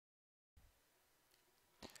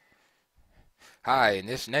Hi, in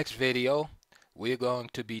this next video, we're going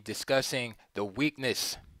to be discussing the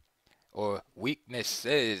weakness or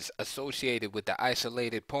weaknesses associated with the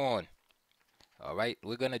isolated pawn. All right,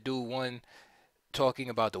 we're going to do one talking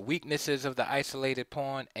about the weaknesses of the isolated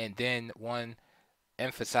pawn and then one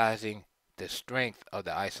emphasizing the strength of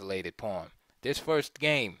the isolated pawn. This first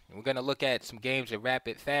game, we're going to look at some games in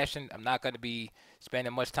rapid fashion. I'm not going to be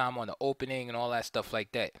spending much time on the opening and all that stuff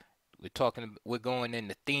like that. We're going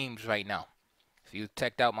into themes right now. If you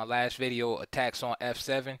checked out my last video, attacks on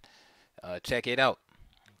F7, check it out,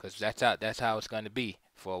 because that's how it's going to be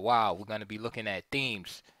for a while. We're going to be looking at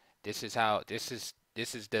themes. This is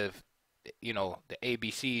the the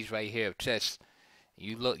ABCs right here of chess.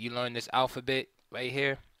 You learn this alphabet right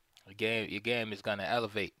here. Your game is going to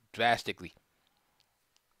elevate drastically.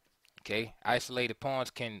 Okay, isolated pawns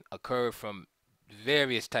can occur from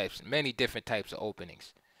various types, many different types of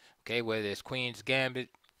openings. Okay, whether it's Queen's Gambit,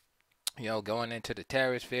 going into the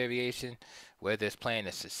terrace variation, whether it's playing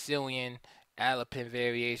the Sicilian, Alpine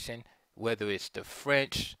variation, whether it's the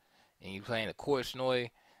French, and you playing the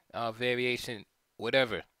Korchnoi variation,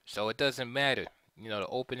 whatever. So it doesn't matter. The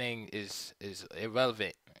opening is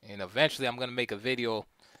irrelevant. And eventually, I'm gonna make a video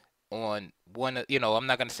on one. I'm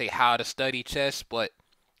not gonna say how to study chess, but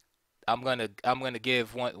I'm gonna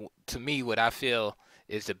give one to me what I feel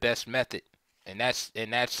is the best method, and that's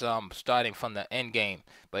starting from the end game.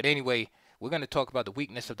 But anyway, we're gonna talk about the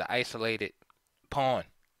weakness of the isolated pawn,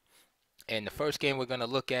 and the first game we're gonna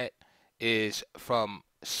look at is from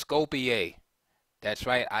Skopje. That's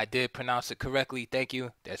right, I did pronounce it correctly. Thank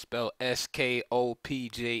you. That's spelled Skopje.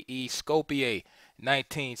 Skopje,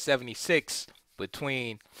 1976,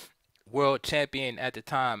 between world champion at the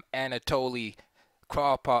time Anatoly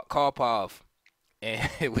Karpov,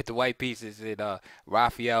 and with the white pieces, and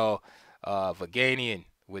Raphael Vaganian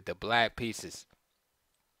with the black pieces.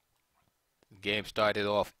 The game started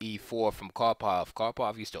off e4 from Karpov.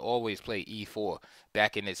 Karpov used to always play e4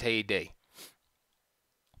 back in his heyday.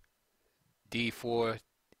 d4,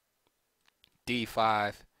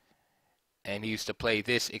 d5, and he used to play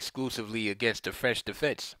this exclusively against the French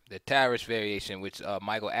defense, the Tarrasch variation, which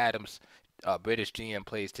Michael Adams, British GM,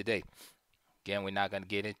 plays today. Again, we're not going to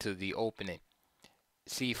get into the opening.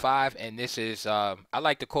 C5, and this is I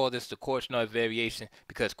like to call this the Korchnoi variation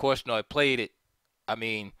because Korchnoi played it. I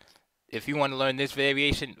mean, if you want to learn this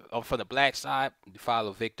variation from the black side, you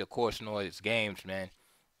follow Victor Korchnoi's games, man.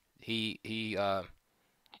 He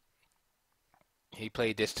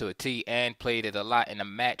played this to a T and played it a lot in a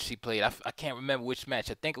match he played. I can't remember which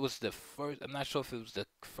match. I think it was the first. I'm not sure if it was the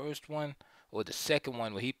first one or the second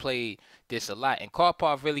one where he played this a lot. And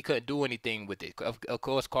Karpov really couldn't do anything with it. Of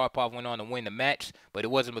course, Karpov went on to win the match, but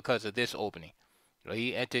it wasn't because of this opening.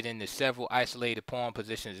 He entered into several isolated pawn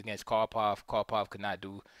positions against Karpov. Karpov could not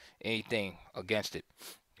do anything against it.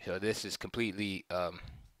 So this is completely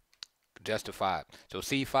justified. So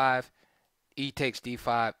C5. E takes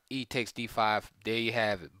d5, E takes d5. There you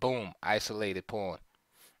have it. Boom, isolated pawn.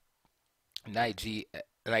 Knight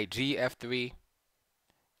gf3,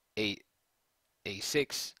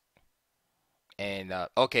 a6, and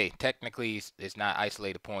okay, technically it's not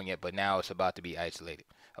isolated pawn yet, but now it's about to be isolated.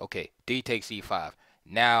 Okay, d takes e5.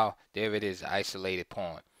 Now there it is, isolated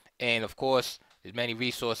pawn. And of course, there's many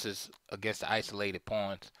resources against the isolated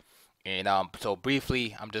pawns. And so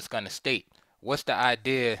briefly, I'm just gonna state what's the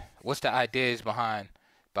idea, what's the ideas behind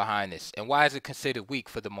this, and why is it considered weak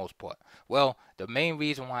for the most part? Well, the main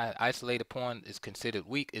reason why isolated pawn is considered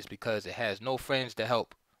weak is because it has no friends to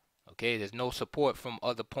help. Okay, there's no support from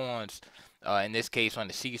other pawns, in this case on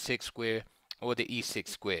the c6 square or the e6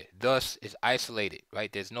 square. Thus, it's isolated,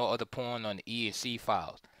 right? There's no other pawn on the e and c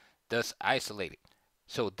files. Thus, isolated.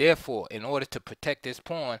 So therefore, in order to protect this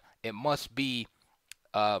pawn, it must be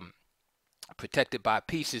protected by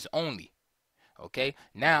pieces only. Okay,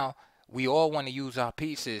 now we all want to use our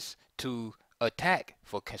pieces to attack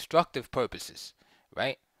for constructive purposes,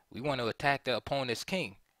 right? We want to attack the opponent's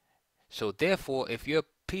king. So therefore, if your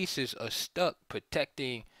pieces are stuck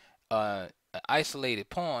protecting an isolated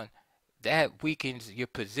pawn, that weakens your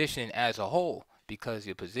position as a whole because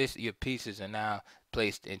your pieces are now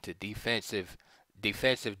placed into defensive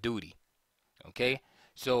duty. Okay,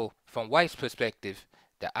 so from White's perspective,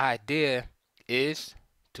 the idea is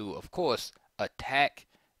to, of course, attack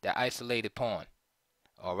the isolated pawn.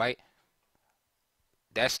 All right,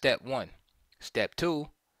 that's step one. Step two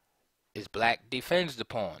is black defends the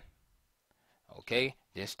pawn. Okay,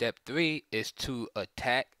 then step three is to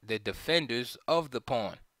attack the defenders of the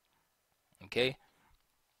pawn. Okay,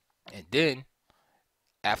 and then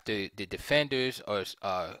after the defenders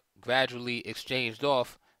are gradually exchanged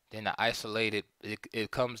off, Then the isolated,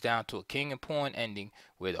 it comes down to a king and pawn ending,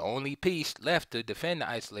 where the only piece left to defend the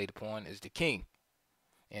isolated pawn is the king.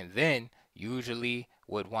 And then usually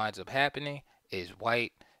what winds up happening is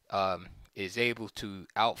white is able to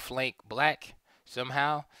outflank black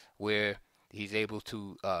somehow, where he's able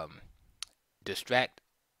to distract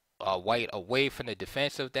white away from the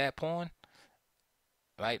defense of that pawn,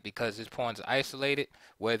 right? Because this pawn's isolated,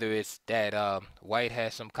 whether it's that white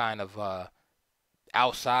has some kind of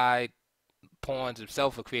outside pawns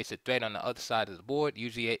himself or creates a threat on the other side of the board.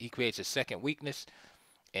 Usually he creates a second weakness,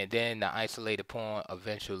 and then the isolated pawn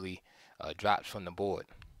eventually drops from the board.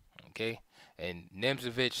 Okay, and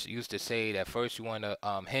Nimzovich used to say that first you want to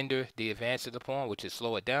hinder the advance of the pawn, which is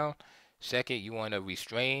slow it down. Second, you want to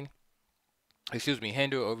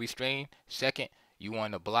hinder or restrain. Second, you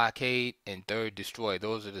want to blockade, and third, destroy.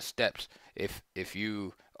 Those are the steps if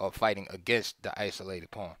you are fighting against the isolated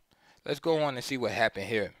pawn. Let's go on and see what happened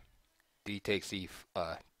here. D takes c5.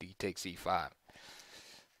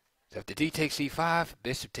 So after D takes c5,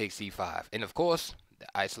 bishop takes c5, and of course the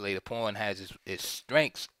isolated pawn has its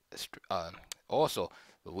strengths also,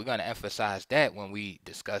 but we're going to emphasize that when we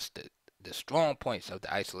discuss the strong points of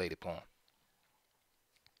the isolated pawn.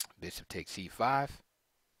 Bishop takes c5,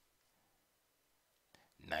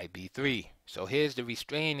 knight b3. So here's the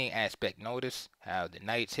restraining aspect. Notice how the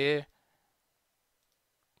knight's here,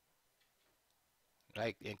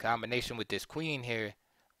 right, in combination with this queen here,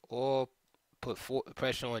 or put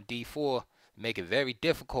pressure on d4, make it very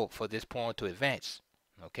difficult for this pawn to advance.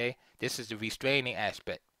 Okay, this is the restraining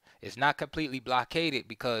aspect. It's not completely blockaded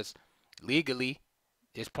because legally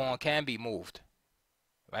this pawn can be moved,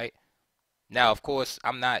 right? Now, of course,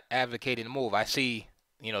 I'm not advocating the move. I see,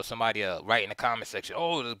 somebody write in the comment section,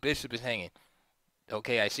 oh, the bishop is hanging.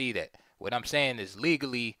 Okay, I see that. What I'm saying is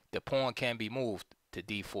legally the pawn can be moved to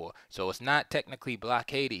d4. So it's not technically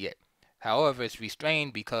blockaded yet. However, it's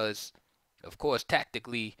restrained because, of course,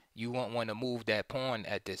 tactically, you won't want to move that pawn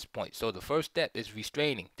at this point. So the first step is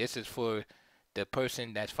restraining. This is for the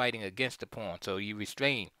person that's fighting against the pawn. So you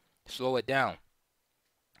restrain, slow it down.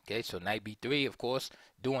 Okay, so knight b3, of course,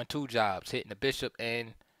 doing two jobs, hitting the bishop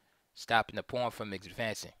and stopping the pawn from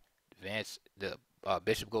advancing. The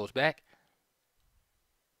bishop goes back.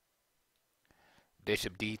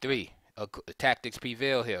 Bishop d3. Tactics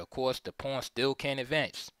prevail here. Of course, the pawn still can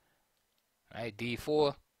advance. Right,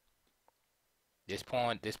 d4. This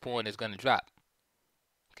pawn is going to drop.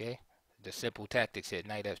 Okay, the simple tactics here.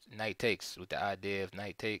 Knight takes, with the idea of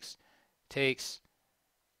knight takes,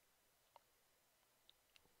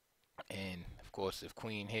 and of course, if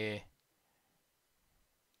queen here,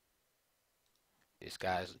 this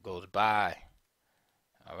guy goes by.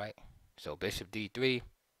 All right, so bishop d3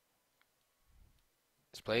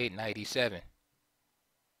 is played. Knight e7.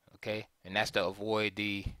 Okay, and that's to avoid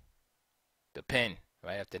the pin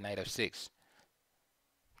right after knight f6.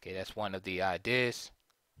 Okay, that's one of the ideas.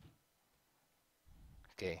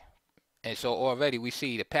 Okay, and so already we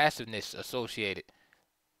see the passiveness associated.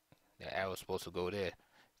 The arrow's supposed to go there.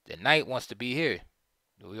 The knight wants to be here.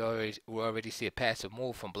 We already see a passive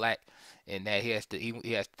move from black, in that he has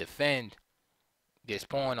to defend this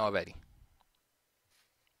pawn already.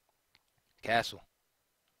 Castle.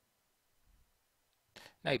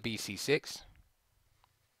 Knight bc6.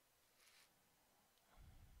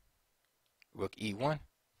 Rook e1.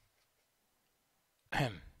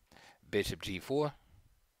 Bishop g4.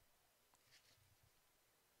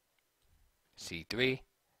 c3.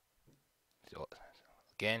 So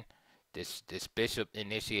again, this bishop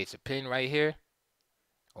initiates a pin right here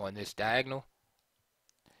on this diagonal.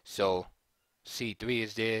 So c3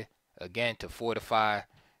 is there again to fortify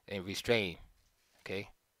and restrain. Okay.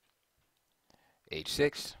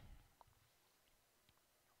 h6.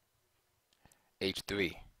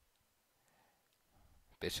 h3.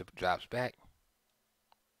 Bishop drops back.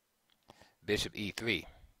 Bishop e3.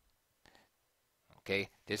 Okay,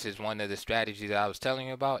 this is one of the strategies that I was telling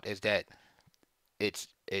you about, is that it's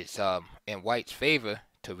in white's favor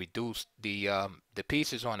to reduce the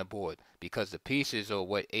pieces on the board, because the pieces are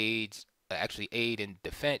what actually aid in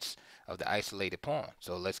defense of the isolated pawn.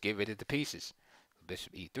 So let's get rid of the pieces.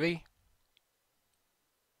 Bishop e3.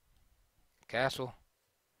 Castle.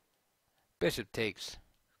 Bishop takes.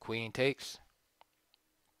 Queen takes.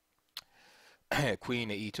 Queen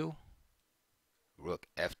to e2. Rook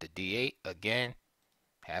f to d8. Again,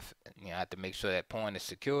 have to make sure that pawn is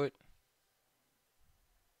secured.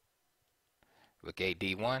 Rook a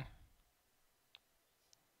d1.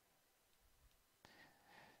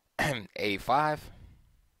 a5.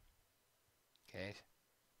 Okay.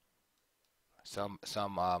 Some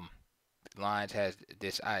lines has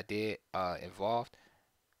this idea involved.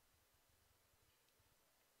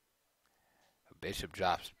 Bishop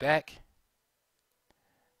drops back.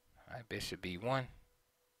 All right, bishop b1.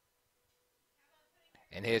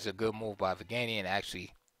 And here's a good move by Viganian,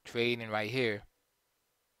 actually trading right here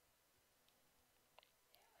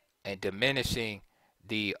and diminishing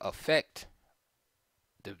the effect,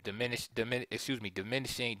 diminishing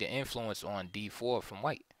the influence on d4 from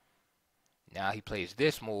white. Now he plays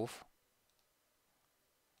this move,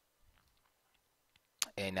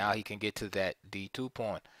 and now he can get to that d2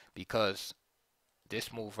 pawn, because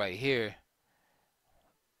this move right here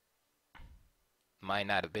might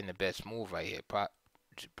not have been the best move right here.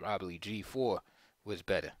 Probably g4 was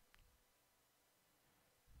better.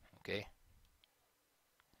 Okay,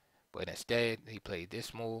 but instead he played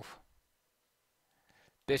this move.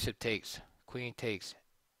 Bishop takes, queen takes,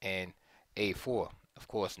 and a4. Of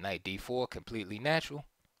course, knight d4, completely natural.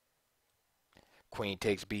 Queen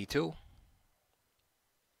takes b2.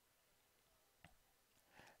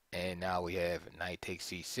 And now we have knight takes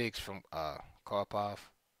c6 from Karpov.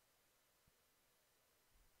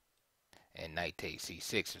 And knight takes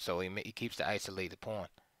c6. So he keeps the isolated pawn.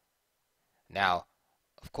 Now,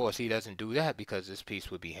 of course, he doesn't do that because this piece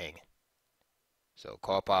would be hanging. So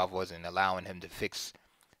Karpov wasn't allowing him to fix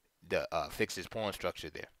his pawn structure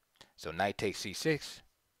there. So knight takes c6.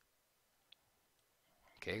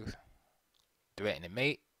 Okay, threaten to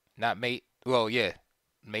mate, not mate. Well, yeah,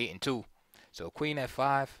 mate in 2. So queen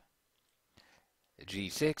f5,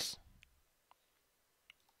 g6,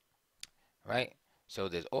 right? So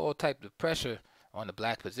there's all types of pressure on the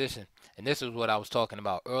black position, and this is what I was talking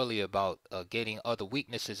about earlier about getting other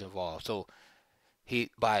weaknesses involved. So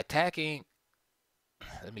by attacking,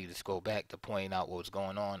 let me just go back to point out what's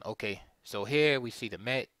going on. Okay, so here we see the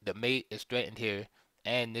mate is threatened here,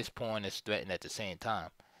 and this pawn is threatened at the same time.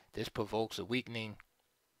 This provokes a weakening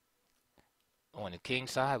on the king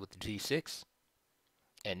side with the g6,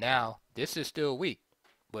 and now this is still weak,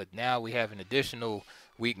 but now we have an additional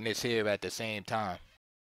weakness here at the same time.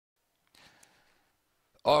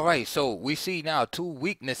 All right, so we see now 2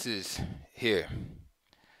 weaknesses here.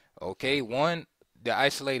 Okay, one, the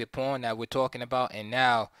isolated pawn that we're talking about, and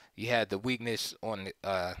now you have the weakness on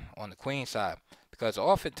the queen side, because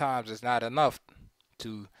oftentimes it's not enough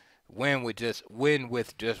to win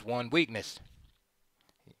with just one weakness.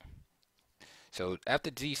 So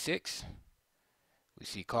after g6, we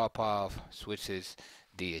see Karpov switches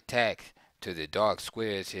the attack to the dark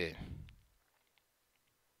squares here.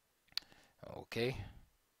 Okay.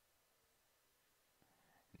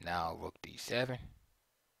 Now rook d7.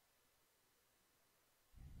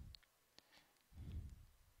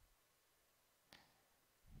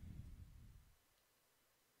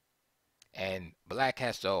 And black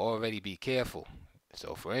has to already be careful.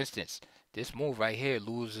 So for instance, this move right here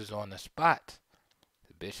loses on the spot.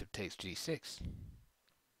 The bishop takes g6.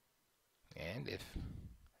 And if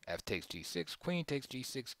f takes g6, queen takes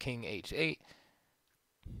g6, king h8.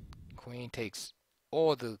 Queen takes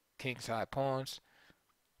all the kingside pawns.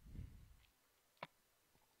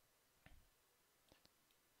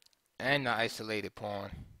 And the isolated pawn.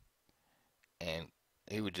 And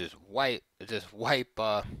he would just wipe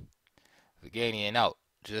Viganian out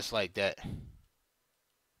just like that.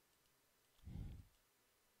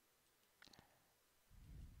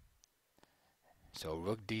 So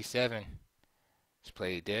rook d7 is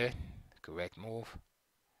played there. Correct move.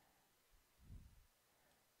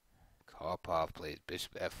 Karpov plays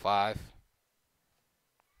bishop f5.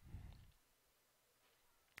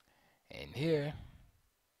 And here,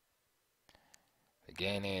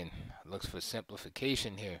 Viganian looks for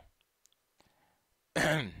simplification here.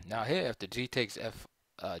 Now here, after g takes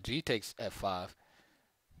f5,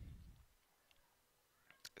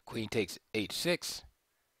 queen takes h6,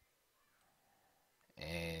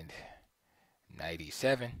 and knight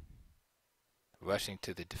e7, rushing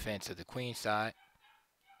to the defense of the queen side.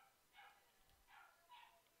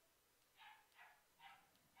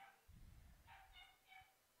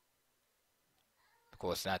 Of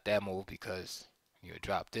course, not that move because you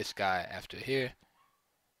drop this guy after here.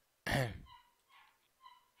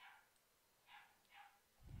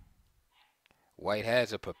 White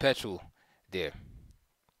has a perpetual there,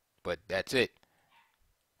 but that's it.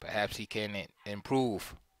 Perhaps he can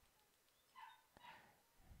improve.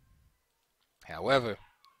 However,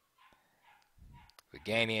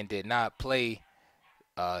 Viganian did not play,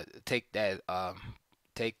 take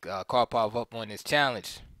Karpov up on his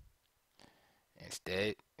challenge.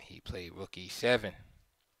 Instead, he played rook e7.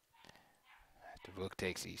 The rook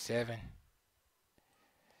takes e7.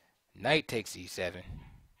 Knight takes e7.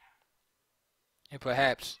 And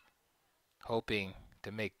perhaps hoping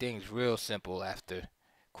to make things real simple after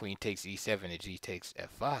queen takes e7 and g takes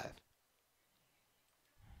f5.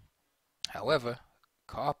 However,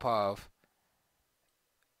 Karpov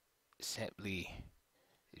simply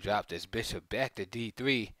dropped his bishop back to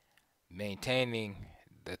d3, maintaining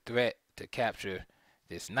the threat to capture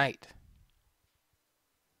this knight.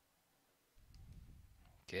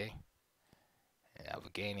 Okay, and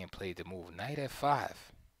Afghanian played the move knight f5.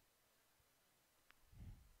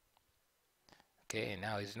 Okay, and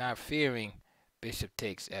now he's not fearing bishop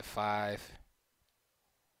takes f5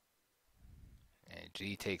 and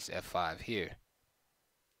g takes f5 here,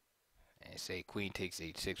 and say queen takes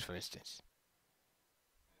h6 for instance.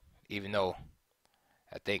 Even though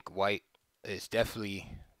I think white is definitely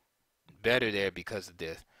better there because of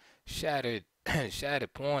the shattered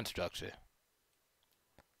shattered pawn structure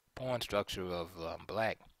of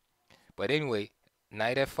black. But anyway,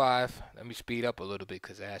 knight f5. Let me speed up a little bit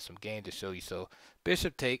because I have some game to show you. So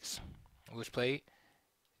bishop takes was played,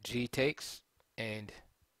 g takes, and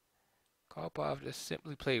Karpov just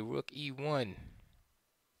simply played rook e1.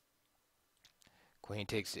 Queen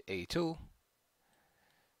takes to a2,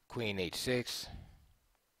 queen h6,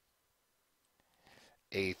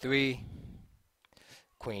 a3,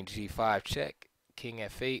 queen g5 check, king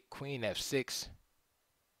f8, queen f6,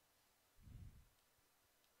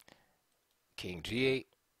 king g8,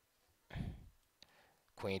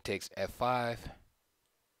 queen takes f5,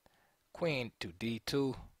 queen to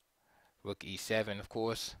d2, rook e7 of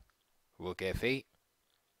course, rook f8,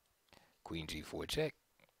 queen g4 check,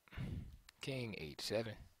 king h7,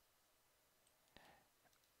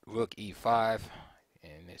 rook e5,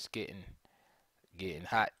 and it's getting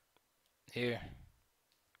hot here.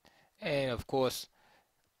 And of course,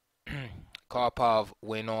 Karpov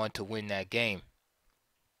went on to win that game.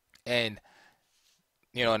 And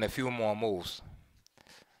in a few more moves.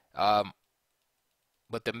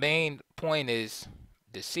 But the main point is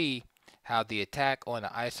to see how the attack on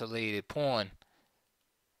the isolated pawn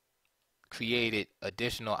created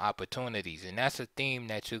additional opportunities, and that's a theme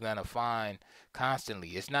that you're gonna find constantly.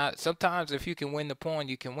 It's not, sometimes if you can win the pawn,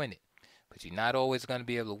 you can win it, but you're not always gonna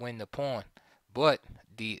be able to win the pawn. But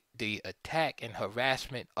the attack and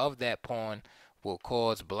harassment of that pawn will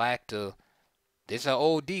cause black to. It's an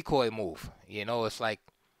old decoy move. It's like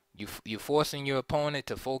you forcing your opponent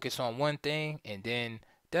to focus on one thing, and then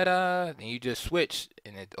and you just switch,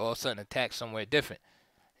 and it all of a sudden attacks somewhere different.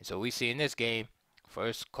 And so we see in this game,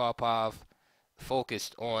 first Karpov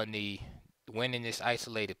focused on the winning this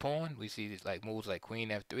isolated pawn. We see these like moves like queen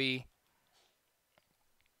f3,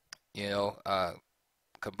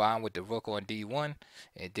 combined with the rook on d1,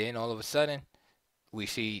 and then all of a sudden we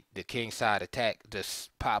see the king side attack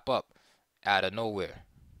just pop up out of nowhere.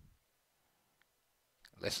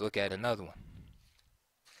 Let's look at another one.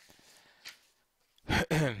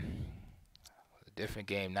 A different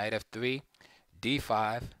game. Knight f3,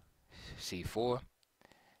 d5, c4,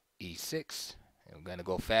 e6. And we're going to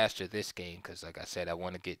go faster this game because, like I said, I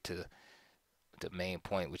want to get to the main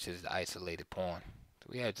point, which is the isolated pawn. So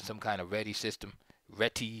we have some kind of reti system.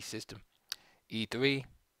 E3,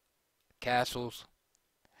 castles,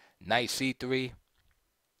 knight c3,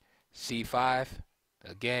 c5.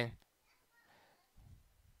 Again,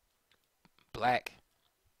 black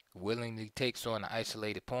willingly takes on the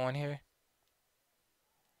isolated pawn here.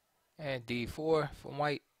 And d4 from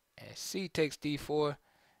white. And c takes d4.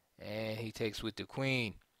 And he takes with the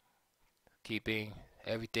queen, keeping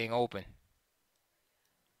everything open.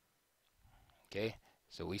 Okay,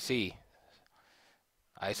 so we see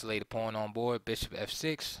isolated pawn on board, bishop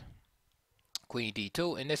f6, queen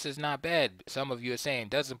d2, and this is not bad. Some of you are saying,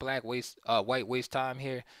 doesn't white waste time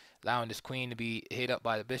here, allowing this queen to be hit up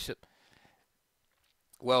by the bishop?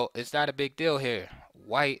 Well, it's not a big deal here.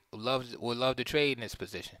 White would love to trade in this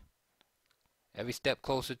position. Every step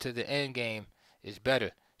closer to the end game is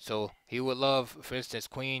better. So he would love, for instance,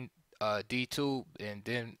 queen d2, and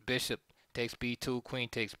then bishop takes b2, queen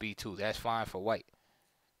takes b2. That's fine for white.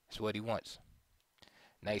 That's what he wants.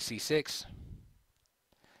 Knight c6,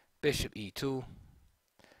 bishop e2,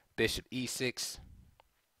 bishop e6.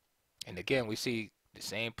 And again, we see the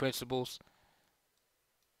same principles.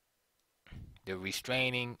 The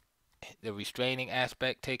restraining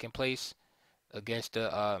aspect taking place against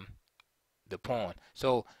the pawn.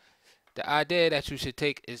 So the idea that you should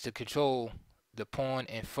take is to control the pawn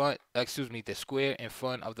in front, the square in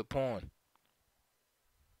front of the pawn.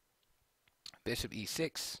 Bishop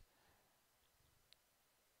e6.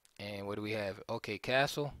 And what do we have? Okay,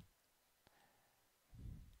 castle.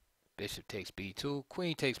 Bishop takes b2,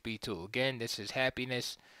 queen takes b2. Again, this is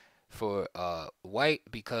happiness for white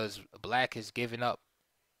because black has given up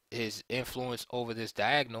his influence over this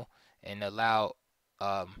diagonal and allow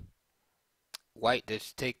white to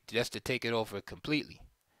take it over completely.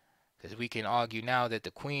 because we can argue now that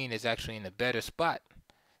the queen is actually in a better spot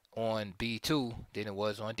on b2 than it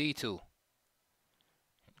was on d2.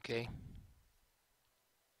 Okay.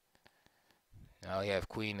 Now we have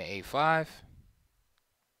queen to a5,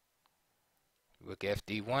 rook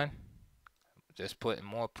fd1, just putting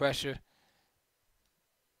more pressure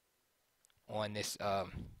on this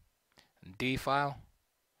d file.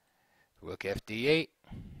 Rook fd8,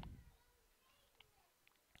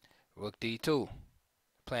 rook d2.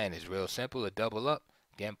 Plan is real simple, a double up,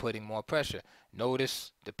 again putting more pressure.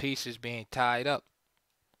 Notice the pieces being tied up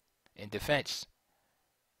in defense.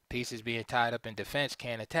 Pieces being tied up in defense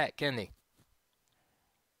can't attack, can they?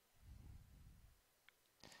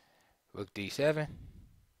 Rook d7,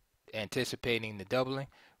 anticipating the doubling.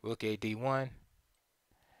 Rook ad1,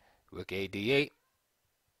 rook ad8,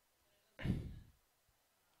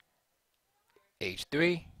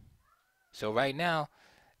 h3. So right now,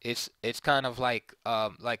 it's kind of like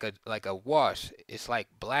a wash. It's like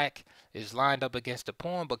black is lined up against the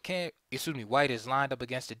pawn, but can't. Excuse me, white is lined up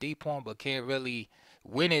against the d pawn, but can't really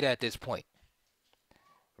win it at this point.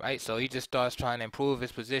 Right, so he just starts trying to improve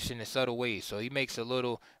his position in subtle ways. So he makes a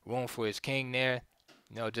little room for his king there,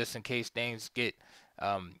 just in case things get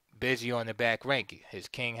busy on the back rank. His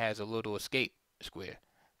king has a little escape square.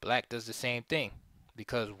 Black does the same thing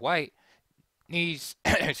because white needs,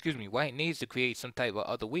 excuse me, white needs to create some type of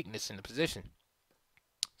other weakness in the position.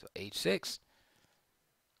 So h6.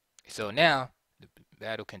 So now the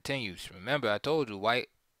battle continues. Remember, I told you white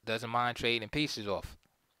doesn't mind trading pieces off.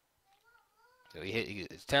 So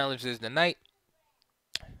his challenge is the knight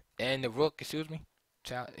and the rook, excuse me,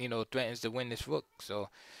 threatens to win this rook. So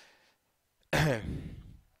maybe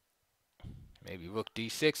rook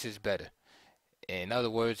d6 is better. In other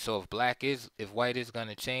words, so if white is going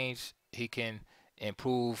to change, he can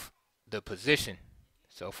improve the position.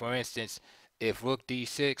 So for instance, if rook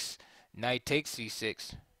d6, knight takes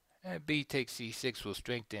c6, and b takes c6 will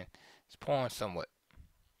strengthen his pawn somewhat.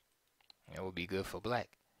 It will be good for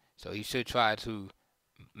black. So he should try to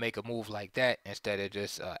make a move like that instead of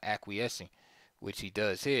just acquiescing, which he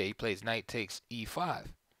does here. He plays knight takes e5.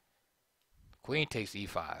 Queen takes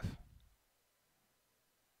e5.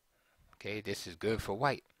 Okay, this is good for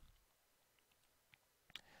white.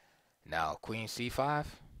 Now queen c5.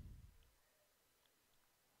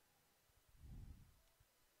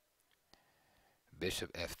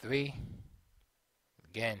 Bishop f3.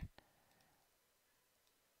 Again.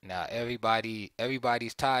 Now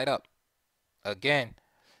everybody's tied up. Again,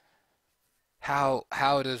 how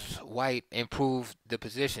does white improve the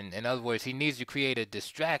position? In other words, he needs to create a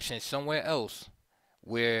distraction somewhere else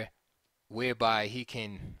whereby he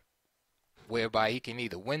can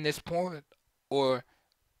either win this pawn or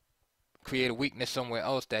create a weakness somewhere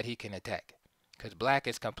else that he can attack. Because black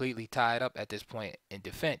is completely tied up at this point in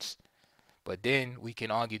defense. But then we can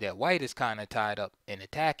argue that white is kind of tied up in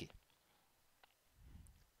attacking.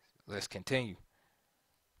 Let's continue.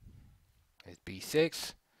 It's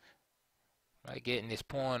b6. Right, getting this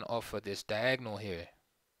pawn off of this diagonal here.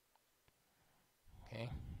 Okay.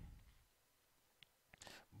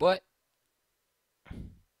 But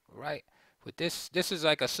right, with this is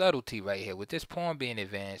like a subtlety right here. With this pawn being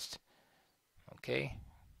advanced, okay,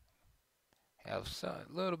 have a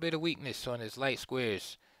little bit of weakness on his light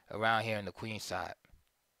squares around here on the queen side.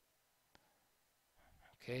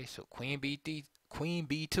 Okay, so queen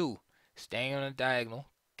b2, staying on the diagonal,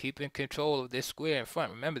 keeping control of this square in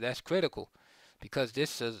front. Remember, that's critical because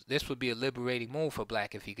this would be a liberating move for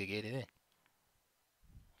black if he could get it in.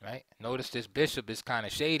 Right? Notice this bishop is kind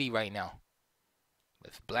of shady right now.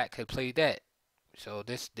 If black could play that, so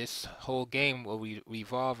this whole game will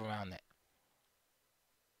revolve around that.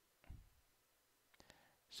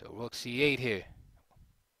 So rook c8 here.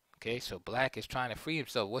 Okay, so black is trying to free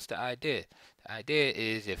himself. What's the idea? The idea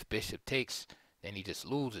is if bishop takes, then he just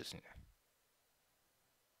loses.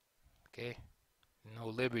 Okay, no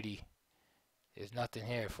liberty. There's nothing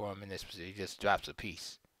here for him in this position. He just drops a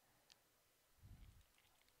piece.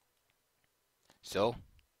 So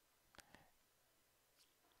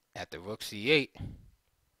after rook c8,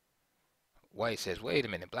 white says, wait a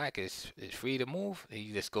minute, black is free to move.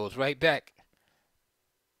 He just goes right back.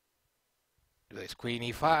 There's queen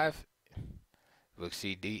e5, rook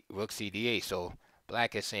cd8. So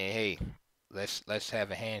black is saying, hey, let's have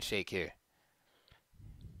a handshake here.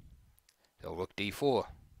 So rook d4.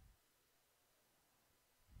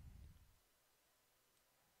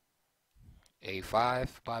 a5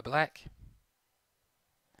 by black.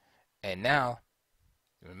 And now,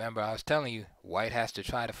 remember I was telling you, white has to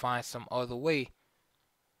try to find some other way.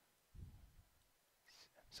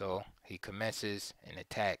 So he commences an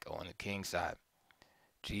attack on the king side.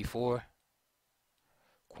 G4,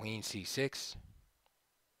 Queen C6,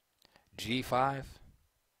 G5,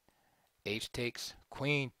 H takes,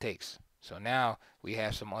 Queen takes. So now we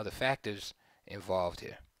have some other factors involved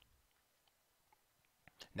here.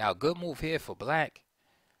 Now, a good move here for black,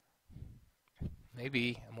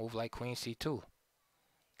 maybe a move like Queen C2.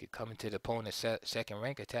 Could come into the opponent's second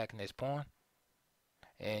rank, attacking this pawn.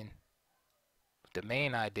 And the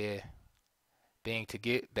main idea being to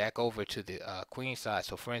get back over to the queen side.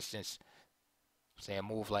 So for instance, say a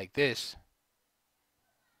move like this,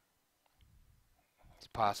 it's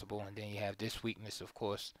possible. And then you have this weakness, of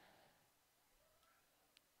course.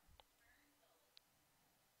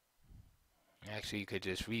 Actually, you could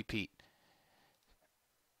just repeat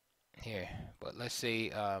here. But let's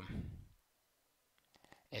say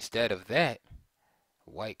instead of that,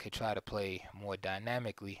 white could try to play more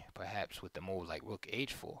dynamically, perhaps with the move like Rook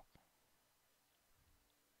H4.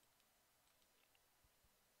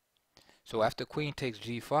 So after Queen takes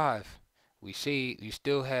G5, we see you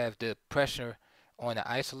still have the pressure on the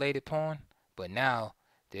isolated pawn, but now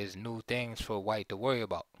there's new things for white to worry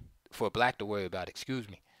about, for black to worry about, excuse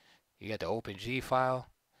me. You got the open G file,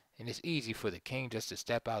 and it's easy for the king just to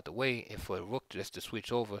step out the way and for the rook just to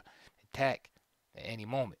switch over, attack at any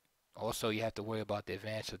moment. Also, you have to worry about the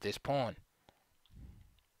advance of this pawn.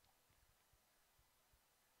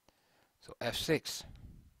 So F6.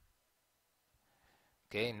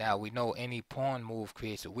 Okay, now we know any pawn move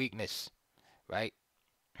creates a weakness, right?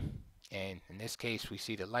 And in this case, we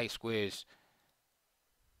see the light squares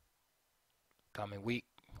coming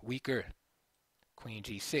weaker. Queen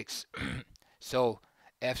G6. So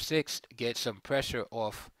F6 gets some pressure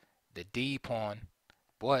off the D pawn,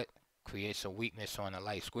 but creates some weakness on the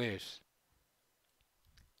light squares.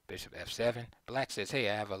 Bishop F7. Black says, hey,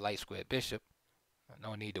 I have a light square bishop.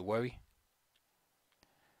 No need to worry.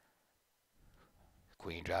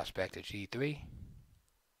 Queen drops back to G3.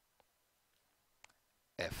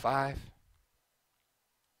 F5.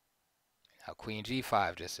 Now Queen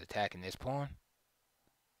G5 just attacking this pawn.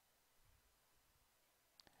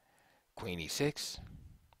 Queen E6.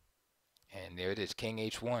 And there it is, King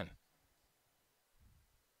H1.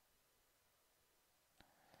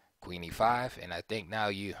 Queen E5, and I think now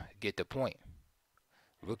you get the point.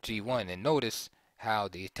 Rook G1, and notice how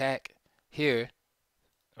the attack here,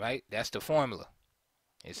 right? That's the formula.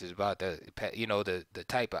 This is about the, you know, the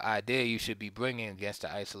type of idea you should be bringing against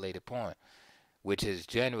the isolated pawn, which is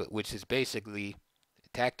basically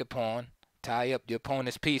attack the pawn, tie up your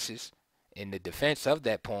opponent's pieces in the defense of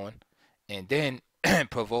that pawn, and then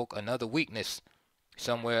provoke another weakness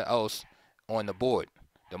somewhere else on the board.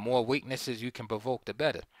 The more weaknesses you can provoke, the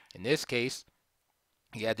better. In this case,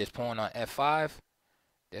 you had this pawn on F5.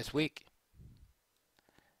 That's weak.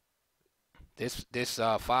 This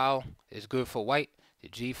file is good for white. The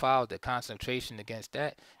G file, the concentration against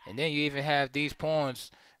that. And then you even have these pawns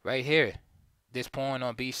right here. This pawn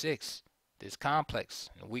on B6. This complex.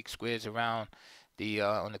 And weak squares around the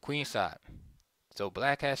on the queen side. So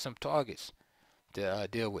black has some targets to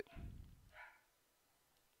deal with.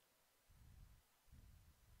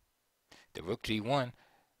 The Rook G1,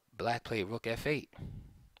 black played Rook F8.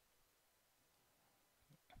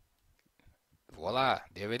 Voila,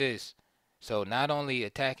 there it is. So not only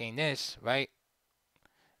attacking this, right,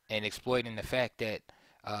 and exploiting the fact that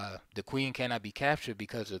the queen cannot be captured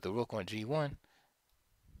because of the rook on G1.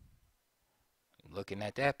 Looking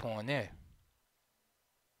at that pawn there.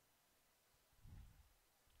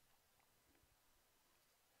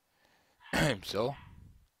 So,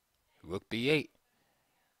 Rook B8.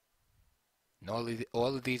 And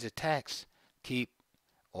all of these attacks keep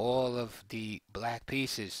all of the black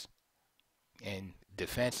pieces in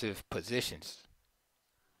defensive positions.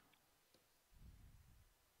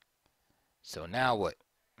 So now what?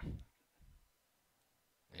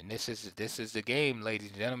 And this is the game, ladies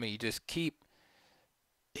and gentlemen. You just keep,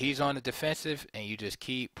 he's on the defensive, and you just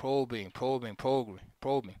keep probing.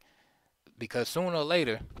 Because sooner or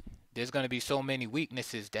later, there's going to be so many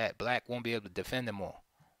weaknesses that black won't be able to defend them all.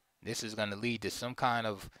 This is going to lead to some kind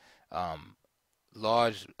of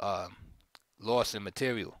large loss in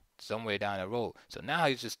material somewhere down the road. So now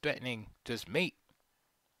he's just threatening just mate.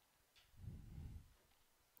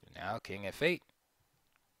 Now King F8.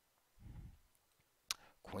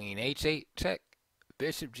 Queen H8 check.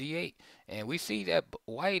 Bishop G8. And we see that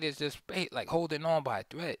white is just like holding on by a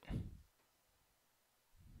thread.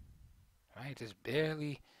 Right? Just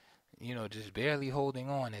barely, just barely holding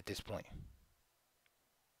on at this point.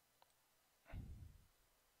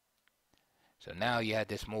 So now you had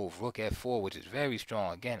this move, Rook F4, which is very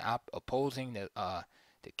strong. Again, opposing the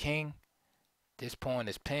king, this pawn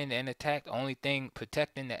is pinned and attacked. Only thing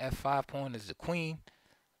protecting the f5 pawn is the queen.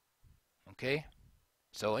 Okay,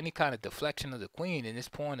 so any kind of deflection of the queen, and this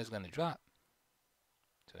pawn is going to drop.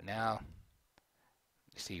 So now,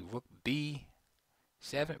 you see rook b7,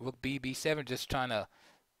 rook b7, just trying to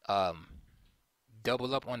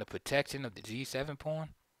double up on the protection of the g7 pawn.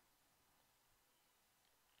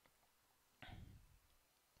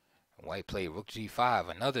 White played rook g5.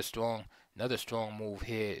 Another strong move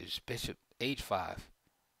here is bishop h5,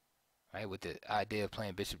 right? With the idea of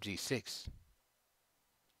playing bishop g6.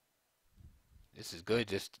 This is good,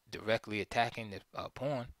 just directly attacking the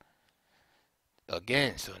pawn.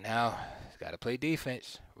 Again, so now he's got to play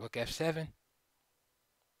defense. Rook f7.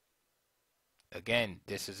 Again,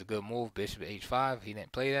 this is a good move. Bishop h5. He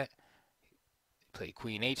didn't play that. He played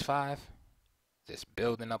queen h5. Just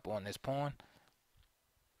building up on this pawn.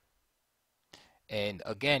 And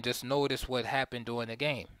again, just notice what happened during the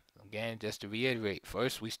game. Again, just to reiterate,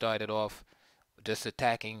 first we started off just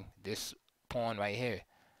attacking this pawn right here,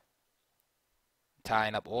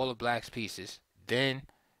 tying up all of black's pieces. Then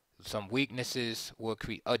some weaknesses were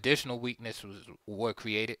additional weaknesses were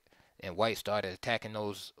created, and white started attacking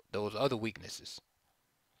those other weaknesses,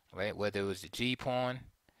 right? Whether it was the g pawn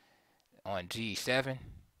on g7,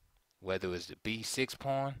 whether it was the b6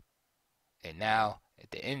 pawn, and now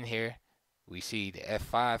at the end here we see the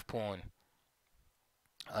f5 pawn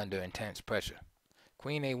under intense pressure.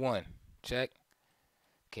 Queen a1, check.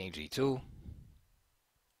 King g2.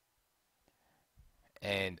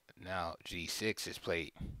 And now g6 is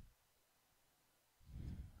played.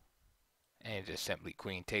 And just simply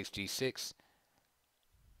queen takes g6.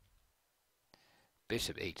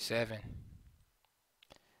 Bishop h7.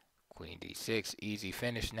 Queen d6, easy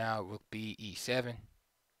finish now. Rook b e7.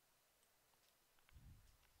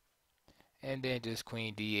 And then just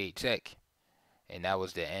queen d8 check. And that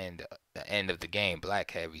was the end of the game.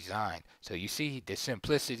 Black had resigned. So you see the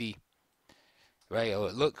simplicity, right? Oh,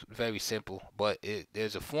 it looks very simple, but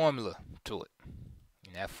there's a formula to it.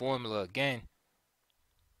 And that formula, again,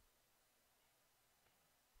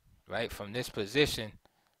 right, from this position,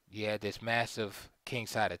 you had this massive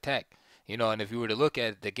kingside attack. You know, and if you were to look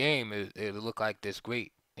at the game, it would look like this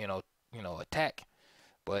great, attack.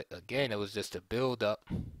 But again, it was just a build up,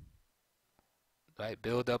 right?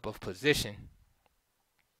 Build up of position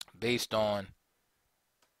based on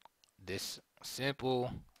this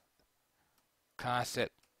simple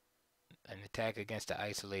concept, an attack against the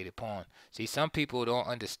isolated pawn. See, some people don't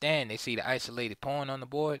understand. They see the isolated pawn on the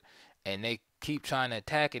board and they keep trying to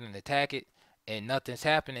attack it and nothing's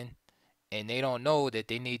happening, and they don't know that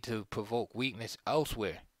they need to provoke weakness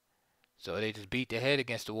elsewhere. So they just beat their head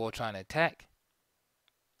against the wall trying to attack,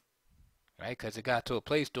 right? Because it got to a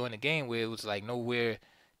place during the game where it was like nowhere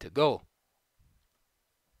to go.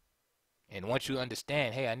 And once you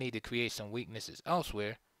understand, hey, I need to create some weaknesses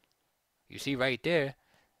elsewhere, you see right there,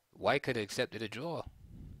 white could have accepted a draw,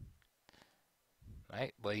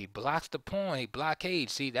 right? But he blocks the pawn, he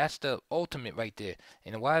blockades. See, that's the ultimate right there.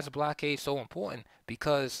 And why is the blockade so important?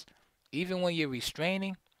 Because even when you're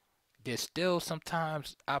restraining, there's still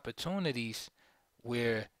sometimes opportunities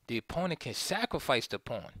where the opponent can sacrifice the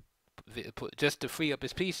pawn just to free up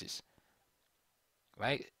his pieces.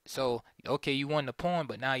 Right? So, okay, you won the pawn,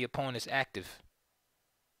 but now your pawn is active.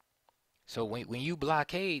 So when you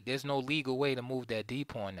blockade, there's no legal way to move that d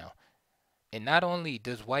pawn now. And not only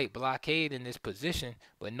does white blockade in this position,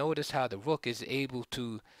 but notice how the rook is able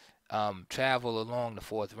to travel along the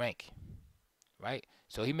fourth rank. Right?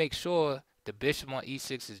 So he makes sure the bishop on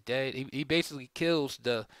e6 is dead. He basically kills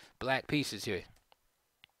the black pieces here.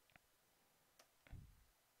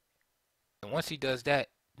 And once he does that,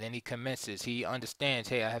 then he commences. He understands,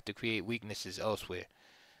 hey, I have to create weaknesses elsewhere.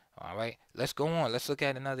 All right, let's go on. Let's look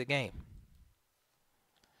at another game.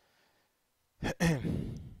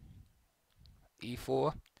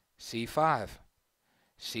 e4, c5,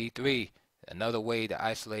 c3. Another way the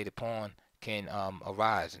isolated pawn can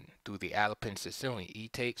arise and through the Alpin Sicilian. E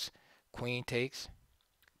takes, queen takes,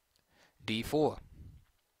 d4,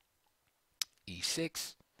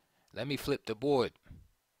 e6. Let me flip the board,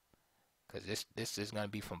 because this is going to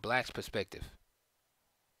be from black's perspective.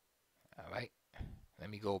 All right, let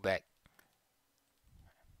me go back.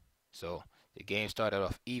 So the game started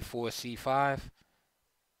off e4, c5,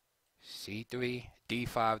 c3,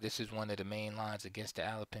 d5. This is one of the main lines against the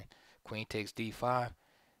Alpin. Queen takes d5,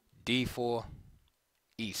 d4,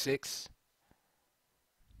 e6,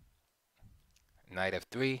 knight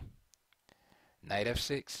f3, knight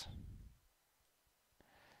f6,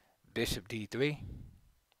 bishop d3,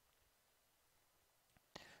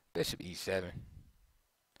 bishop e7,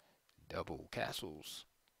 double castles,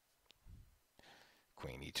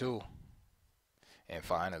 Queen e2. And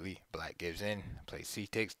finally, black gives in, plays c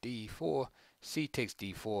takes d4, c takes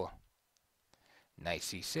d4, knight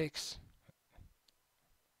c6,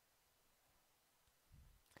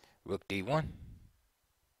 rook d1,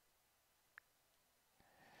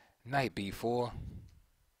 knight b4,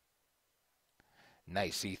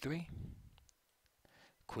 knight c3,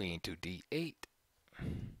 queen to d8,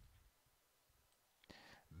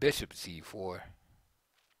 bishop c4,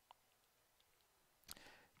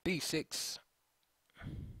 b6,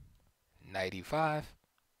 knight e5,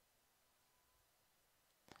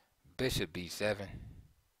 bishop b7,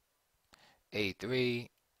 a3,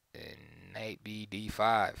 and knight b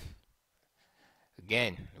d5.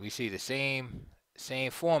 Again, we see the same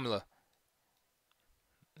formula,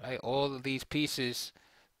 right? All of these pieces,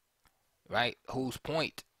 right, whose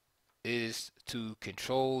point is to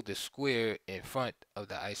control the square in front of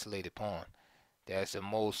the isolated pawn. That's the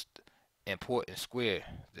most important square,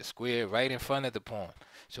 the square right in front of the pawn,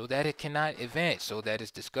 so that it cannot advance, so that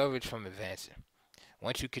it's discouraged from advancing.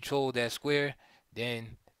 Once you control that square,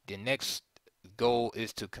 then the next goal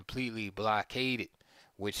is to completely blockade it,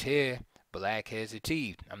 which here black has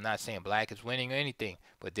achieved. I'm not saying black is winning or anything,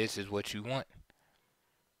 but this is what you want.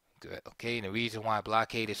 Okay, and the reason why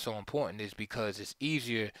blockade is so important is because it's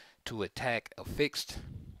easier to attack a fixed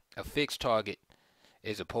target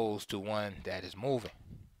as opposed to one that is moving.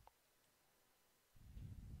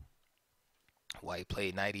 White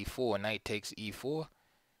played knight e4, knight takes e4,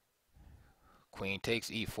 queen takes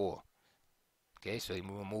e4. Okay, so he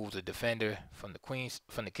removes the defender from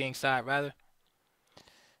the king's side rather,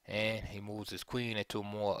 and he moves his queen into a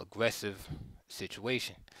more aggressive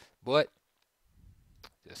situation. But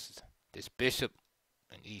this bishop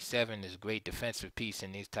and e7 is a great defensive piece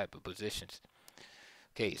in these type of positions.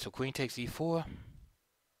 Okay, so queen takes e4,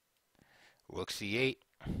 rook c8,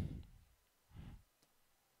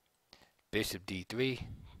 bishop d3,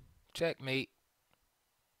 checkmate,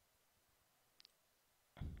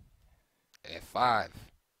 f5.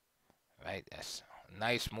 Right, that's a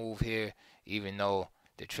nice move here, even though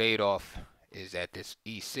the trade-off is that this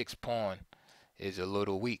e6 pawn is a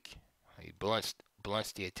little weak. He blunts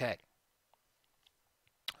the attack.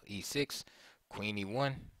 e6, queen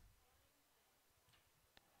e1,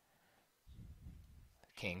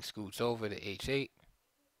 king scoots over to h8.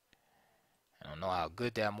 I don't know how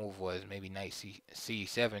good that move was. Maybe knight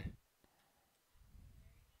c7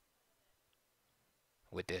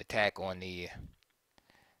 with the attack on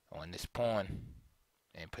this pawn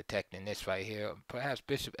and protecting this right here. Perhaps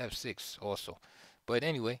bishop f6 also. But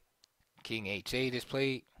anyway, king h8 is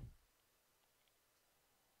played.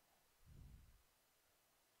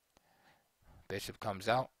 Bishop comes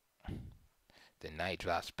out. The knight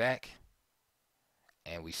drops back.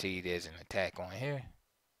 And we see there's an attack on here.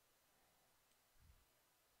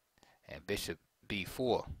 And bishop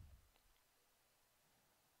b4.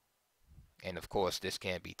 And of course this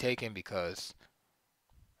can't be taken because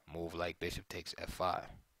move like bishop takes f5.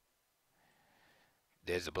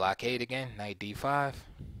 There's a blockade again, knight d5.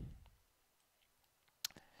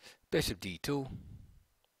 Bishop d2.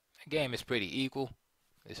 The game is pretty equal.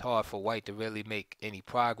 It's hard for white to really make any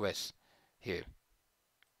progress here.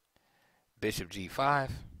 Bishop g5.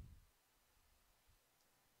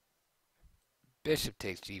 Bishop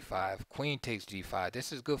takes g5. Queen takes g5.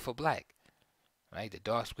 This is good for black. Right? The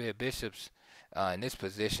dark square bishops in this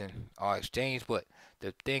position are exchanged, but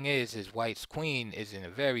the thing is white's queen is in a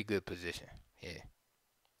very good position here.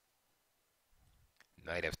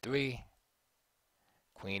 Knight f3.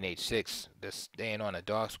 Queen h6. Just staying on the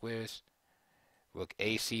dark squares. Rook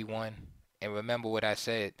ac1. And remember what I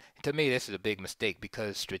said. To me, this is a big mistake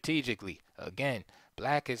because strategically, again,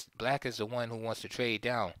 black is the one who wants to trade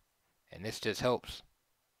down, and this just helps.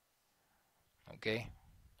 Okay.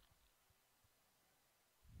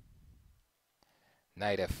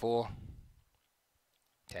 Knight f4.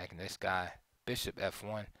 Attacking this guy. Bishop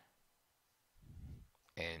f1.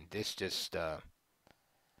 And this just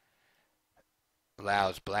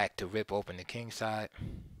allows black to rip open the king side.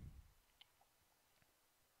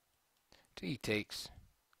 He takes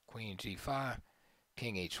queen g5,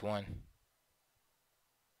 king h1,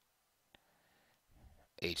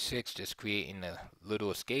 h6, just creating a little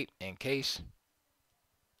escape in case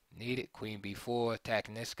needed. Queen b4,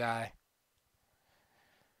 attacking this guy.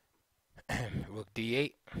 Rook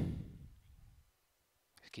d8,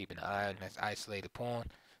 keeping an eye on this isolated pawn.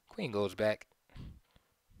 Queen goes back,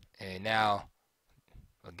 and now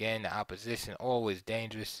again the opposition always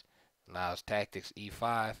dangerous. Allows tactics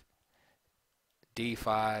e5.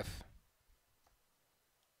 d5,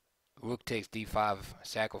 rook takes d5,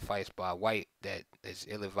 sacrificed by white that is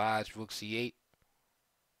ill-advised. Rook c8,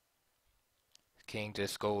 king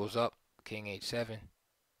just goes up, king h7,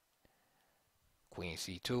 queen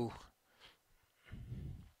c2,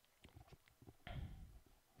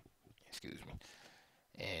 excuse me,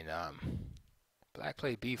 and black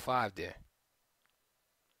played b5 there.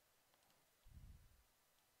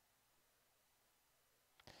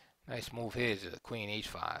 Nice move here is a queen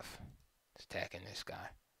h5. It's attacking this guy.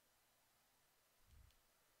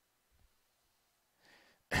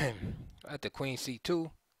 At the queen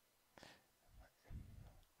c2,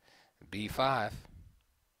 b5.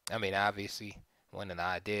 I mean, obviously, one of the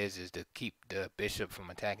ideas is to keep the bishop from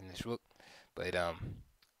attacking this rook, but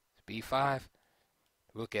b5,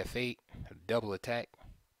 rook f8, double attack,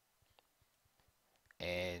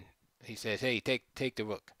 and he says, "Hey, take the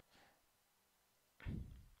rook."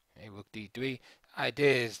 Hey, rook d3.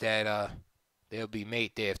 Idea is that they'll be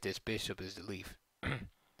mate there if this bishop is the leaf.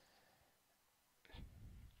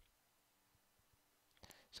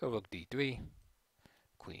 So rook d3,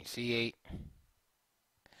 queen c8,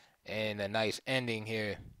 and a nice ending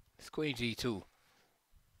here. It's queen g2.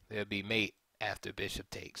 They'll be mate after bishop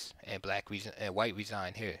takes, and white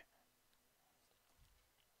resign here.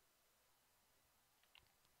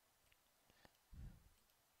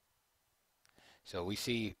 So we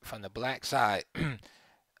see from the black side the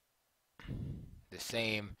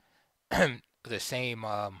same the same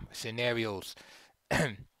scenarios.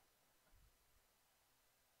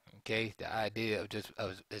 Okay, the idea of just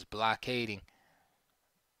is blockading.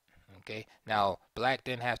 Okay, now black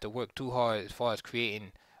didn't have to work too hard as far as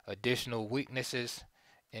creating additional weaknesses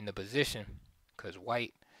in the position, because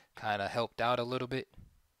white kind of helped out a little bit.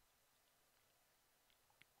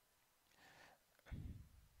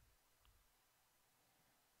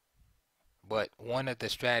 But one of the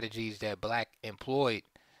strategies that black employed,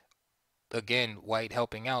 again white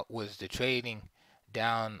helping out, was the trading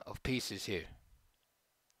down of pieces here.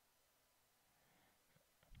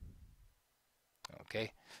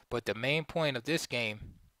 Okay, but the main point of this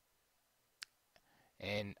game,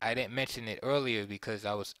 and I didn't mention it earlier because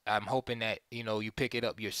I'm hoping that you pick it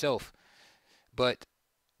up yourself, but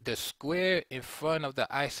the square in front of the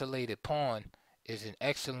isolated pawn is an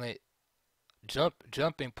excellent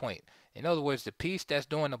jumping point. In other words, the piece that's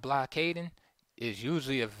doing the blockading is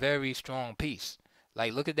usually a very strong piece.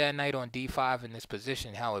 Like, look at that knight on d5 in this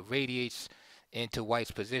position, how it radiates into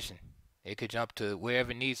white's position. It could jump to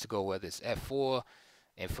wherever it needs to go, whether it's f4,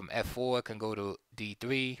 and from f4 it can go to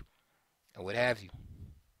d3 or what have you.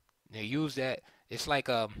 They use that. It's like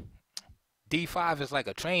d5 is like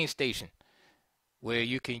a train station where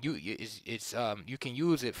you can you can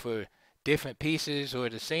use it for different pieces or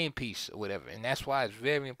the same piece or whatever, and that's why it's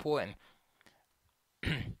very important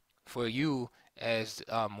for you as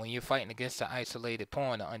when you're fighting against the isolated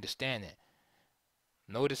pawn to understand it.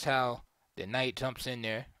 Notice how the knight jumps in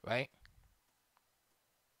there, right?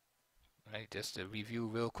 Right, just to review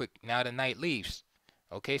real quick. Now the knight leaves.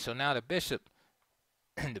 Okay, so now the bishop,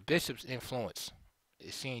 the bishop's influence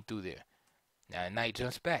is seen through there. Now the knight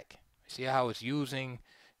jumps back. See how it's using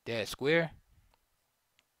that square?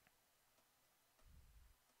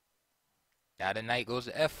 Now the knight goes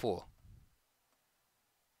to f4.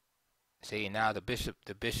 See, now the bishop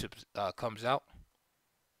comes out.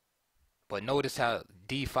 But notice how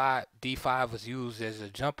d5 was used as a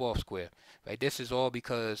jump off square. Right? This is all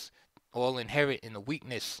because all inherent in the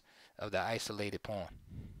weakness of the isolated pawn.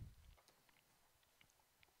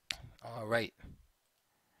 All right.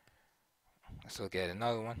 Let's look at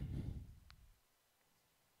another one.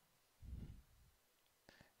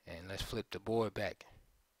 And let's flip the board back.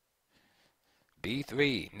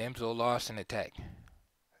 b3, Nimzo Larsen attack.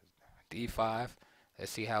 d5.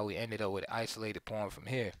 Let's see how we ended up with an isolated pawn from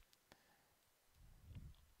here.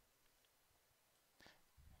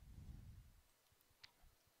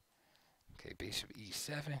 Okay, bishop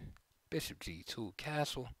e7, bishop g2,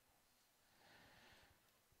 castle,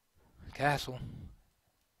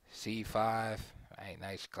 c5. Right,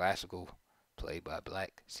 nice classical play by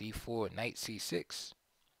black. c4, knight c6,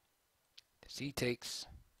 c takes,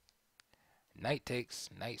 knight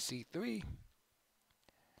c3,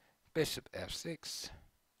 bishop f6,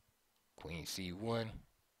 queen c1,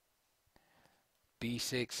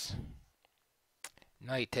 b6,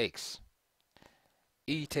 knight takes,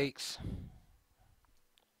 e takes,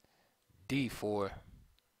 d4,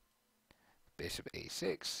 bishop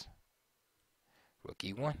a6, rook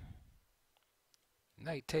e1,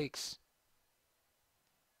 knight takes,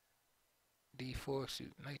 d4,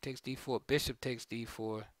 knight takes d4, bishop takes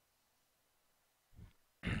d4,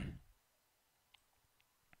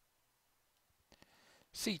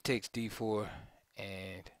 c takes d4,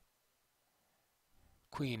 and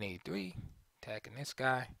queen a3, attacking this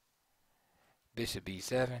guy. Bishop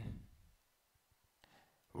e7,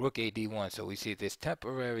 rook a d1. So we see this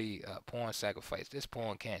temporary pawn sacrifice. This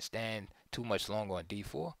pawn can't stand too much longer on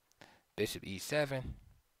d4. Bishop e7,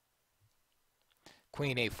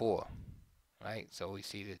 queen a4, right? So we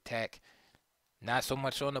see the attack, not so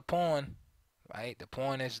much on the pawn, right? The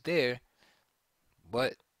pawn is there,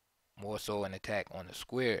 but more so an attack on the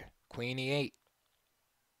square. Queen e8,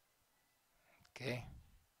 okay?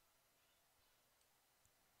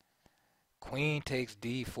 Queen takes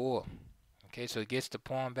d4, okay? So it gets the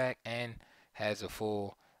pawn back and has a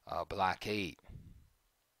full blockade.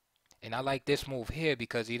 And I like this move here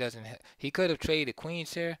because he could have traded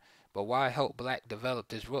queens here, but why help black develop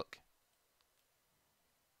this rook?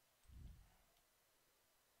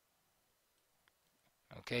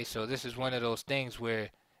 Okay, so this is one of those things where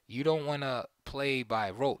you don't want to play by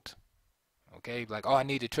rote. Okay, like, oh, I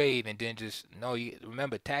need to trade, and then just, no, you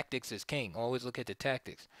remember, tactics is king. Always look at the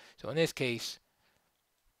tactics. So in this case,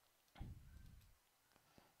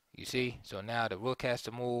 you see, so now the rook has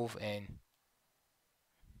to move, and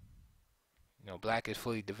black is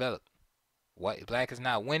fully developed. Black is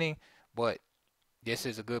not winning, but this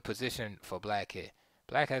is a good position for black here.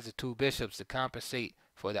 Black has the two bishops to compensate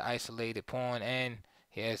for the isolated pawn, and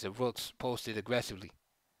he has the rooks posted aggressively.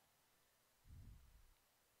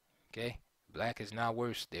 Okay, black is not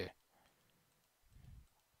worse there.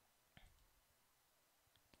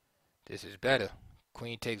 This is better.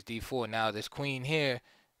 Queen takes d4. Now this queen here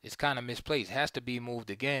is kind of misplaced. Has to be moved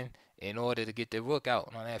again in order to get the rook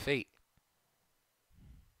out on f8.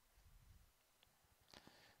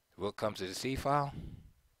 Rook comes to the c file.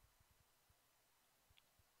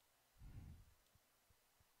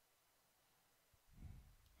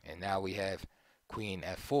 And now we have queen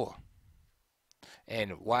f4.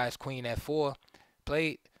 And why is queen f4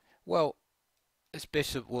 played? Well, this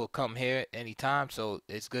bishop will come here anytime, so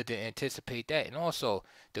it's good to anticipate that. And also,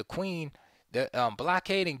 the queen, the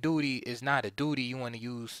blockading duty is not a duty you want to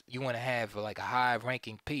use. You want to have like a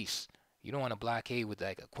high-ranking piece. You don't want to blockade with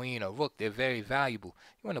like a queen or rook. They're very valuable.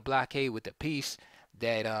 You want to blockade with a piece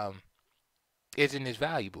that isn't as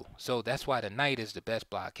valuable. So that's why the knight is the best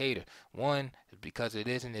blockader. One, because it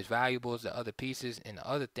isn't as valuable as the other pieces, and the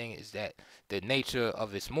other thing is that the nature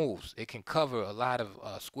of its moves. It can cover a lot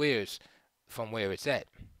of squares from where it's at.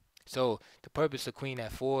 So the purpose of queen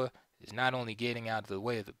f4 is not only getting out of the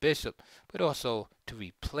way of the bishop, but also to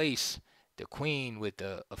replace the queen with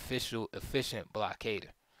the efficient blockader.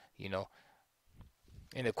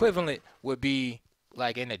 An equivalent would be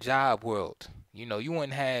like in the job world. You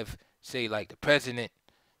wouldn't have, say, like the president,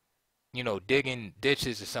 digging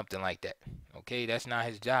ditches or something like that. Okay, that's not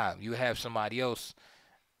his job. You have somebody else,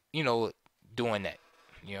 doing that.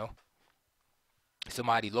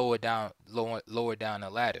 Somebody lower down the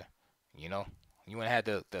ladder. You want to have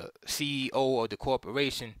the CEO of the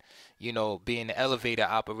corporation, being the elevator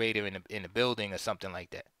operator in the building or something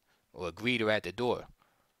like that, or a greeter at the door.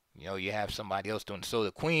 You have somebody else doing. So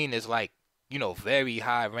the queen is like, very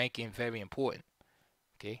high ranking, very important.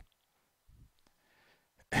 Okay.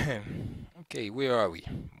 Okay, where are we?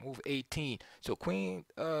 Move 18. So queen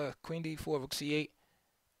d4, rook c8,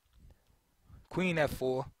 queen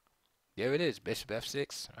f4. There it is, bishop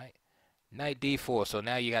f6, right? Knight d4. So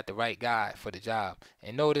now you got the right guy for the job.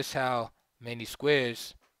 And notice how many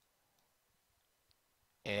squares.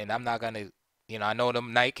 And I'm not gonna, I know the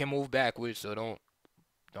knight can move backwards, so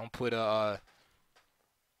don't put a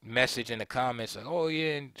message in the comments like, oh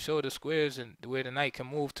yeah, and show the squares and where the knight can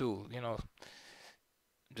move to.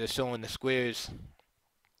 Just showing the squares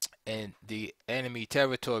and the enemy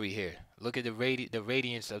territory here. Look at the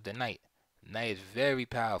radiance of the knight. The knight is very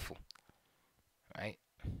powerful, right?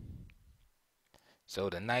 So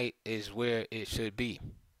the knight is where it should be.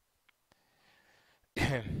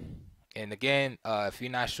 And again, if you're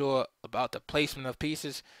not sure about the placement of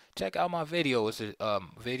pieces, check out my video. It's a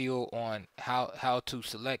video on how to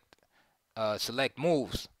select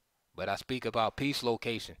moves, but I speak about piece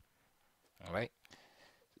location. All right.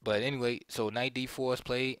 But anyway, so knight d4 is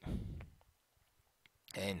played,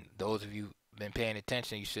 and those of you been paying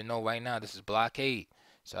attention, you should know right now this is blockade,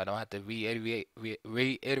 so I don't have to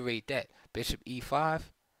reiterate that. Bishop e5,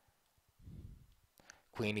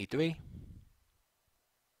 queen e3.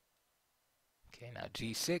 Okay, now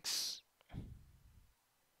g6.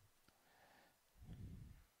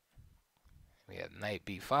 We have knight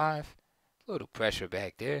b5. A little pressure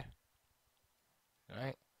back there. All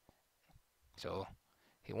right. So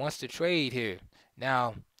he wants to trade here.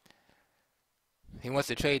 Now, he wants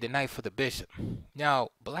to trade the knight for the bishop. Now,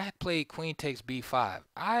 black played queen takes b5.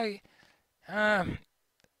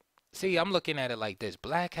 See, I'm looking at it like this.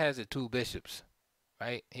 Black has the two bishops,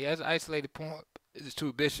 right? He has an isolated pawn. It's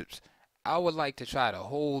two bishops. I would like to try to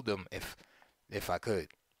hold them if I could.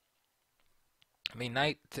 I mean,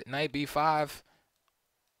 knight b5,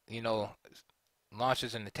 you know,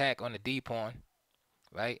 launches an attack on the d pawn,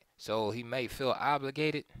 right? So he may feel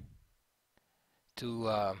obligated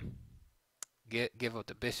to give up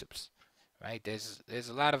the bishops, right? There's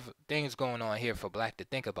a lot of things going on here for black to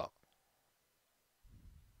think about.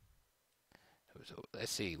 So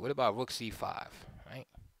let's see, what about rook c5, right?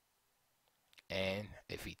 And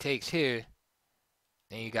if he takes here,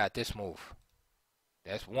 then you got this move.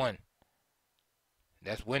 That's one.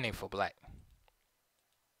 That's winning for black.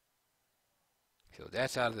 So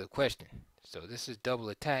that's out of the question. So this is double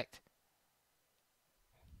attacked.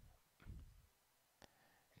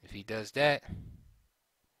 If he does that,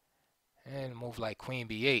 and move like queen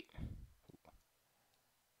b8,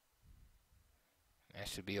 that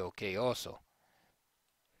should be okay also.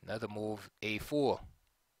 Another move, a4.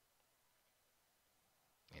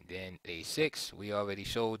 And then a6, we already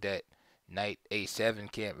showed that knight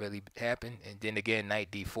a7 can't really happen. And then again, knight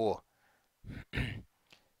d4.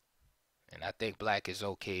 And I think black is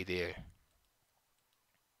okay there.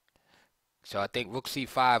 So I think rook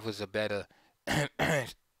c5 was a better,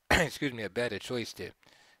 excuse me, a better choice there.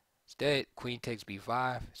 Instead, queen takes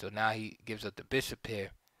b5. So now he gives up the bishop here.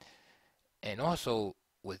 And also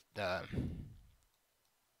with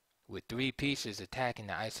three pieces attacking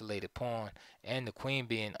the isolated pawn and the queen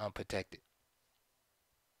being unprotected.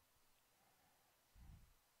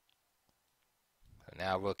 So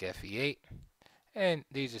now rook fe8. And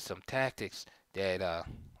these are some tactics that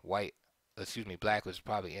black was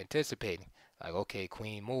probably anticipating. Like, okay,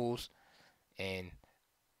 queen moves, and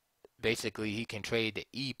basically he can trade the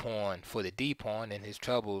e pawn for the d pawn, and his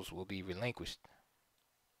troubles will be relinquished.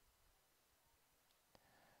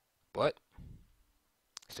 But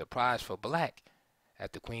surprise for black,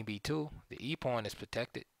 after queen b2, the e pawn is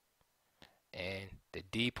protected, and the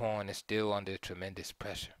d pawn is still under tremendous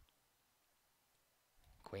pressure.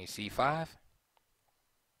 Queen c5.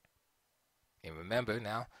 And remember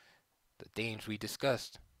now the themes we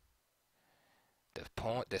discussed.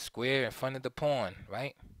 The square in front of the pawn,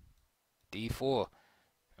 right? d4,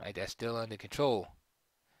 right? That's still under control.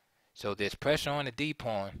 So there's pressure on the d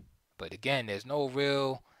pawn, but again, there's no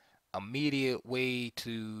real immediate way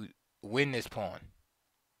to win this pawn.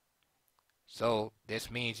 So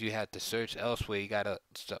this means you have to search elsewhere. You gotta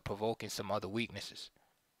start provoking some other weaknesses.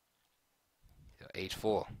 So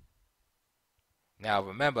h4. Now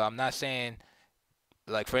remember, I'm not saying,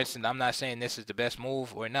 like for instance, I'm not saying this is the best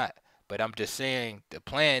move or not, but I'm just saying the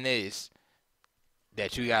plan is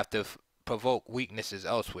that you have to provoke weaknesses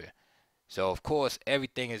elsewhere. So of course,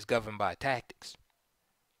 everything is governed by tactics.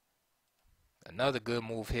 Another good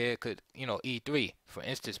move here could, e3, for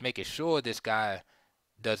instance, making sure this guy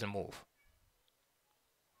doesn't move.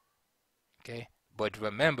 Okay, but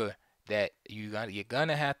remember that you're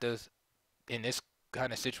gonna have to, in this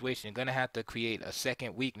kind of situation, you're gonna have to create a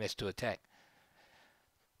second weakness to attack.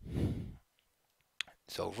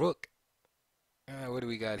 So rook, what do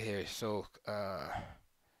we got here? So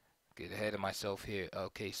get ahead of myself here.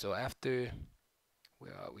 Okay, so after,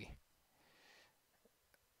 where are we?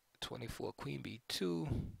 24 queen b2.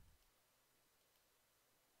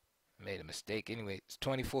 Made a mistake. Anyway, it's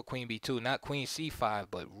 24 queen b2, not queen c5,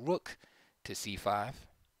 but rook to c5.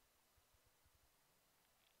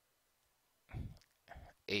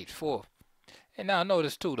 h4. And now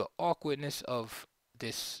notice too the awkwardness of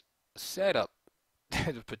this setup,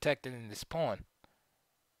 protecting this pawn.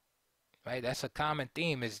 Right? That's a common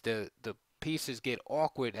theme, is the pieces get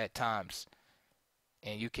awkward at times,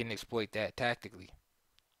 and you can exploit that tactically.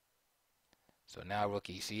 So now rook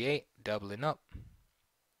e8, doubling up.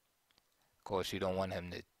 Of course, you don't want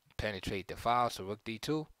him to penetrate the file, so rook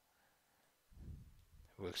d2,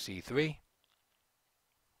 rook c3,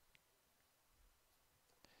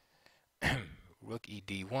 rook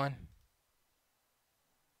ed1,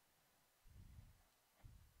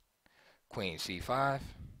 queen c5,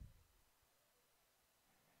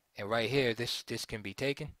 and right here this can be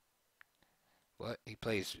taken, but he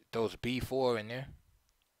throws b4 in there.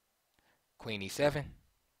 Queen e7.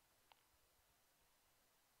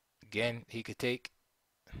 Again, he could take.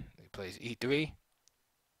 He plays e3.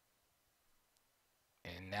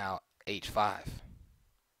 And now h5.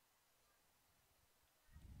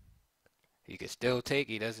 He could still take.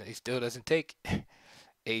 He still doesn't take.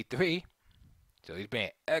 a3. So he's being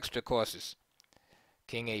extra cautious.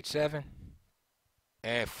 King h7.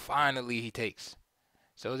 And finally he takes.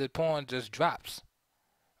 So the pawn just drops.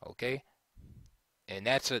 Okay? And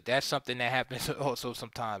that's something that happens also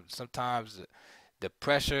sometimes. Sometimes the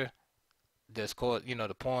pressure just cause,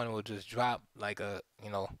 the pawn will just drop like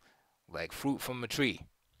like fruit from a tree.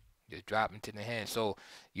 Just drop into the hand. So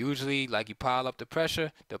usually, like, you pile up the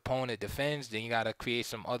pressure, the opponent defends, then you gotta create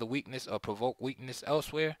some other weakness or provoke weakness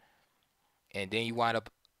elsewhere, and then you wind up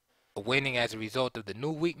winning as a result of the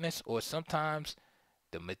new weakness, or sometimes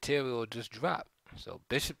the material will just drop. So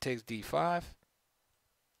bishop takes d5,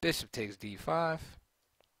 bishop takes d5,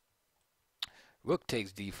 rook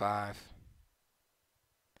takes d5,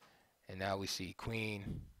 and now we see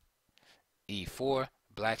queen e4.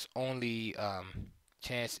 Black's only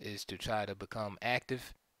chance is to try to become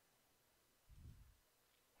active.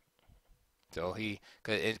 So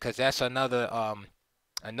because that's another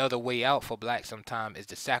way out for black sometimes is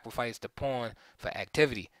to sacrifice the pawn for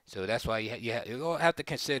activity. So that's why you have to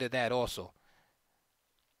consider that also.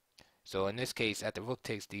 So in this case, after rook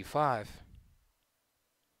takes d5,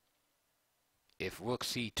 if rook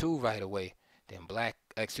c2 right away, then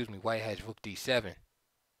white has rook d7,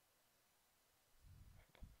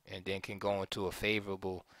 and then can go into a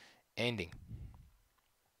favorable ending.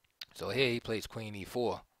 So here he plays queen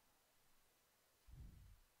e4,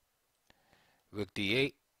 rook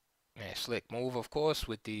d8, and slick move, of course,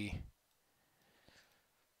 with the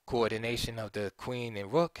coordination of the queen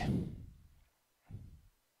and rook.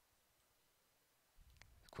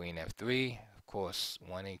 Queen f3, of course,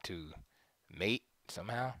 wanting to mate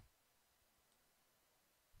somehow.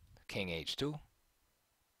 King h2.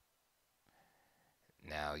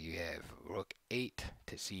 Now you have rook 8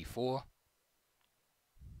 to c4.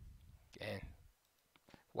 And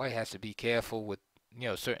white has to be careful with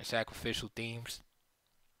certain sacrificial themes.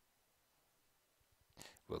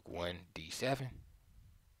 Rook 1 d7.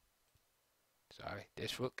 Sorry,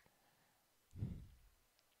 this rook.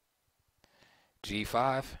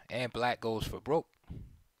 g5, and black goes for broke.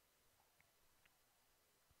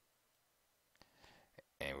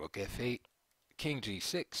 And rook f8, king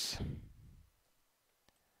g6.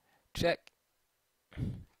 Check.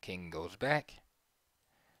 King goes back.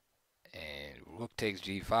 And rook takes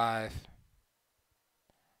g5.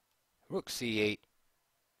 Rook c8.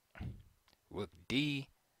 Rook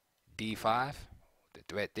d5. The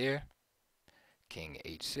threat there. King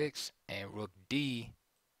h6. And rook d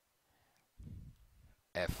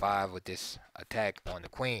f5 with this attack on the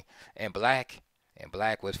queen. And black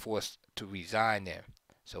was forced to resign there.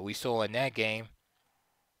 So we saw in that game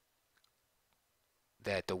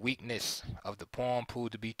that the weakness of the pawn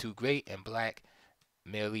proved to be too great, and black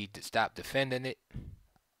merely stopped defending it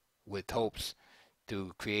with hopes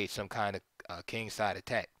to create some kind of kingside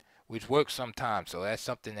attack, which works sometimes. So that's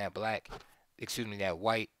something that that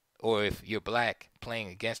white, or if you're black playing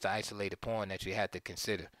against the isolated pawn, that you have to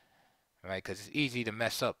consider, right? Because it's easy to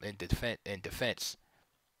mess up in defense.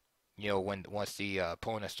 Once the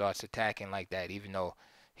opponent starts attacking like that, even though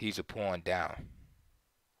he's a pawn down.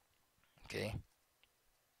 Okay.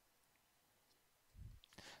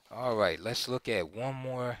 All right, let's look at one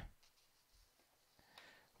more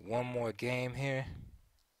game here.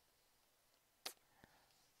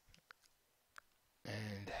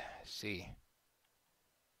 And see.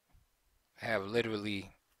 I have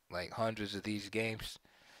literally like hundreds of these games,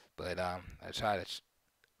 but I try to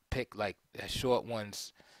pick like the short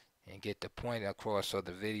ones and get the point across so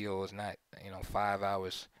the video is not 5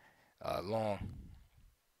 hours long.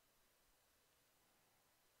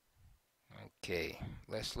 Okay,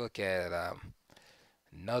 let's look at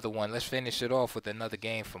another one. Let's finish it off with another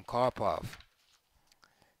game from Karpov.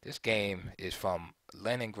 This game is from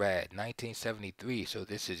Leningrad, 1973. So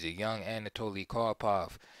this is a young Anatoly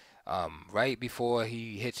Karpov, right before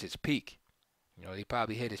he hits his peak. He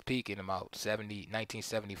probably hit his peak in about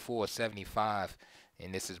 1974, 75,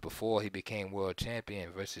 and this is before he became world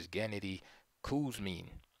champion versus Gennady Kuzmin.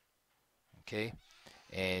 Okay,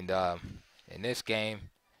 and in this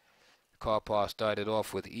game, Karpov started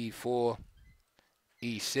off with e4,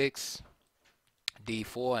 e6,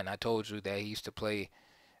 d4, and I told you that he used to play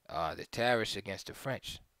the Tarrasch against the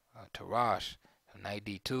French. Tarrasch, knight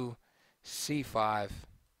d2, c5,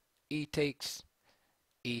 e takes,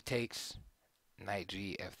 knight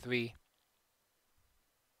g f3,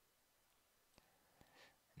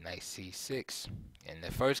 knight c6. And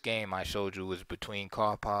the first game I showed you was between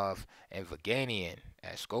Karpov and Vaganian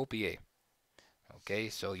at Skopje. Okay,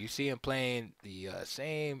 so you see him playing the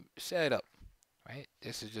same setup, right?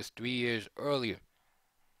 This is just 3 years earlier.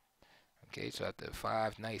 Okay, so after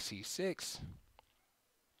 5, knight c6,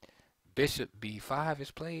 bishop b5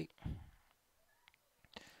 is played,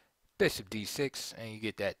 bishop d6, and you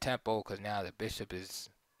get that tempo because now the bishop is,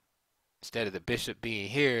 instead of the bishop being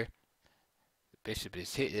here, the bishop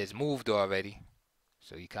is moved already,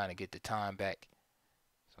 so you kind of get the time back.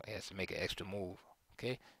 So yeah, has to make an extra move.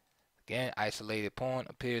 Okay. Again, isolated pawn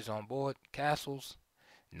appears on board. Castles.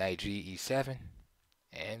 Knight G E7.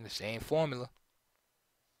 And the same formula.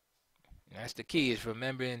 That's the key, is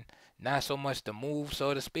remembering not so much the move,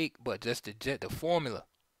 so to speak, but just the formula.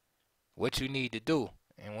 What you need to do.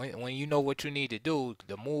 And when you know what you need to do,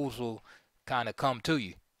 the moves will kind of come to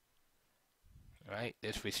you. Right?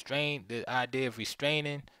 This restraint, the idea of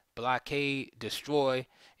restraining, blockade, destroy,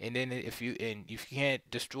 and then if you can't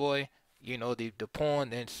destroy, you know, the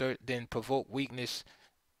pawn, then provoke weakness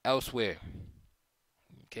elsewhere.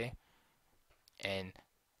 Okay? And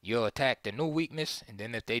you'll attack the new weakness, and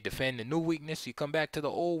then if they defend the new weakness, you come back to the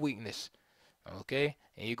old weakness. Okay?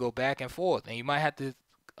 And you go back and forth, and you might have to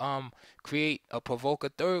provoke a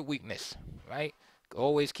third weakness, right?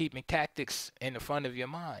 Always keeping tactics in the front of your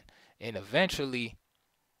mind, and eventually,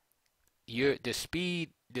 the speed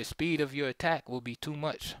of your attack will be too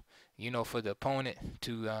much, you know, for the opponent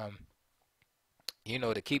to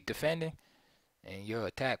to keep defending, and your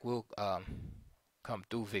attack will come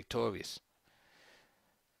through victorious.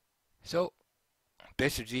 So,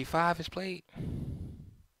 Bishop G5 is played.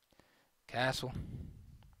 Castle.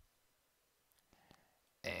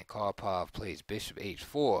 And Karpov plays Bishop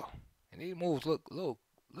H4. And these moves look a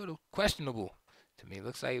little questionable to me.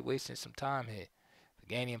 Looks like he's wasting some time here.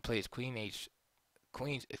 Paganian plays Queen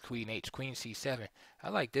C7. I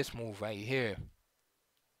like this move right here.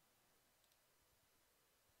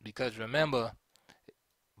 Because remember,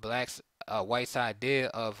 White's idea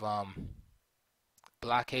of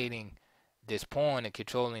blockading this pawn and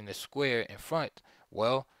controlling the square in front.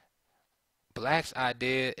 Well, Black's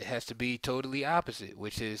idea has to be totally opposite,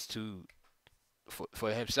 which is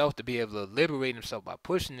for himself to be able to liberate himself by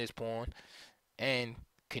pushing this pawn and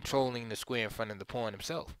controlling the square in front of the pawn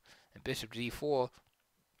himself. And Bishop G4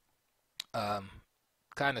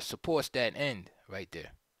 kind of supports that end right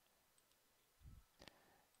there.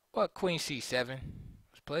 But Queen C7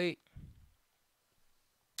 was played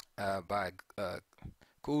by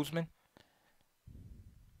Kuzmin.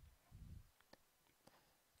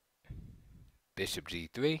 Bishop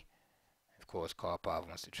G3. Of course, Karpov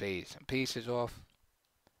wants to trade some pieces off.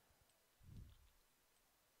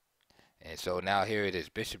 And so now here it is,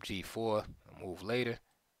 Bishop G4, a move later.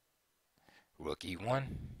 Rook E1.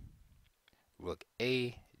 Rook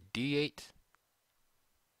A, D8.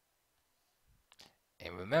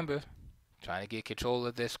 And remember, trying to get control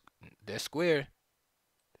of this square.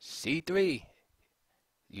 C3.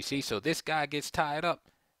 You see, so this guy gets tied up.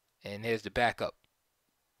 And here's the backup.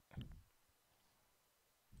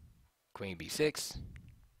 Queen B6.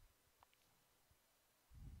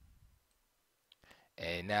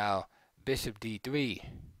 And now Bishop D3.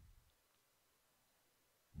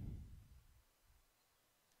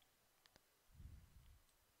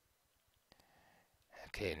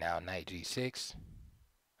 Okay, now Knight G6.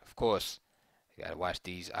 Of course, you gotta watch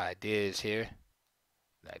these ideas here.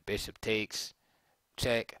 Like bishop takes,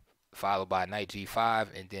 check, followed by Knight G5,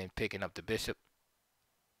 and then picking up the bishop.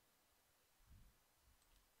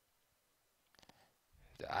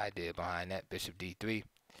 The idea behind that, Bishop D3.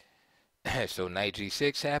 So Knight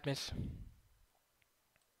G6 happens.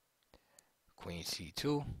 Queen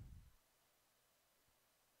C2.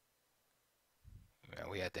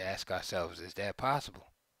 Now we have to ask ourselves, is that possible?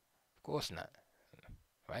 Of course not,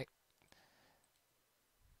 right?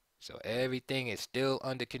 So everything is still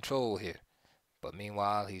under control here. But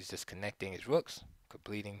meanwhile, he's just connecting his rooks,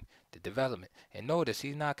 completing the development. And notice,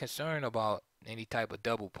 he's not concerned about any type of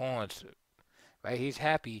double pawns, right? He's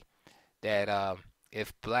happy that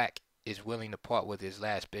if Black is willing to part with his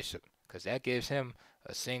last bishop, because that gives him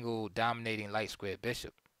a single dominating light square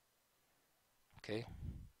bishop. Okay.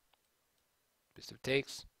 Bishop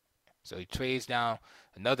takes. So he trades down.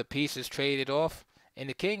 Another piece is traded off. And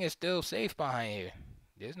the king is still safe behind here.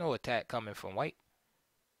 There's no attack coming from white.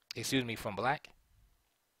 Excuse me, from black.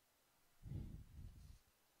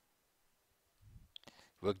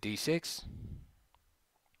 Rook D6.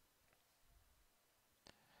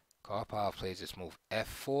 Karpov plays this move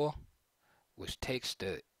F4, which takes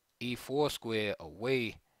the E4 square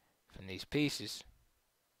away from these pieces.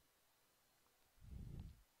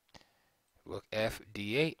 Rook F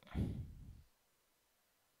D8.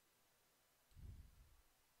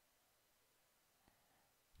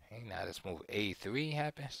 Okay, now this move A3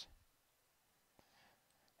 happens.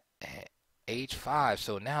 And H5.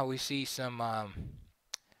 So now we see some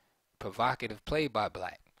provocative play by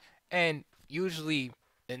Black. And usually,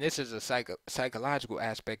 and this is a psychological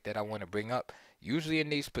aspect that I want to bring up, usually in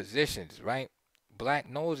these positions, right? Black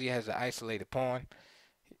knows he has an isolated pawn.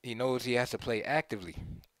 He knows he has to play actively.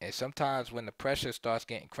 And sometimes when the pressure starts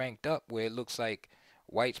getting cranked up where it looks like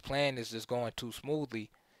White's plan is just going too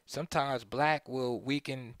smoothly, sometimes Black will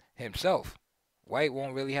weaken himself. White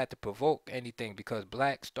won't really have to provoke anything because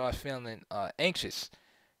Black starts feeling anxious,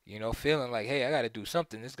 feeling like, hey, I got to do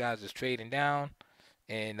something. This guy's just trading down,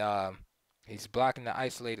 and he's blocking the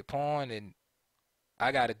isolated pawn, and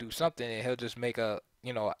I got to do something, and he'll just make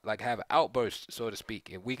like have an outburst, so to speak,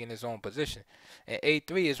 and weaken his own position. And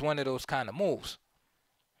A3 is one of those kind of moves.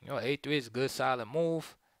 A3 is a good, solid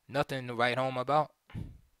move. Nothing to write home about.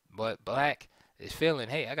 But Black is feeling,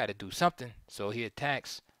 hey, I got to do something. So he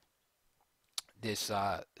attacks this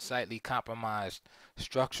slightly compromised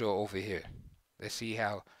structure over here. Let's see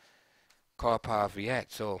how Karpov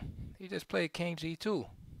reacts. So he just played King G2.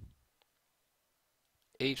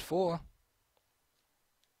 H4.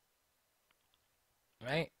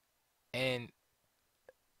 Right? And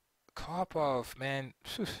Karpov, man.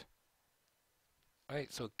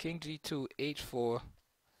 Right? So King G2, H4,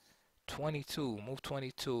 22. Move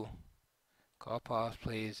 22. Karpov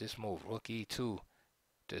plays this move. Rook E2.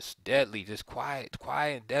 Just deadly, just quiet,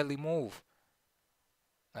 deadly move.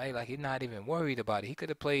 Right? Like he's not even worried about it. He could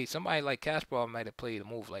have played, somebody like Kasparov might have played a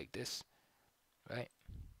move like this. Right?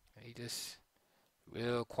 He just,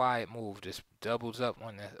 real quiet move. Just doubles up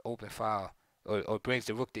on the open file. Or brings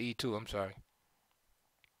the rook to E2, I'm sorry.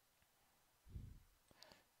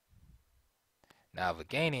 Now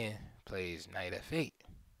Vaganian plays knight F8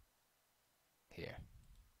 here.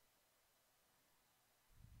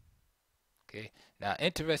 Okay. Now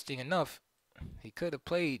interesting enough, he could have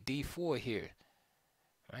played D4 here.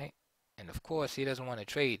 Right? And of course he doesn't want to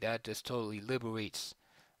trade. That just totally liberates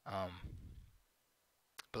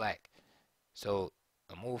Black. So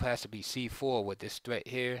a move has to be C4 with this threat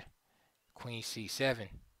here. Queen C7.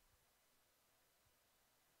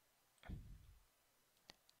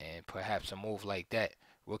 And perhaps a move like that.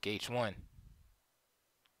 Rook H1.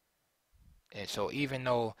 And so even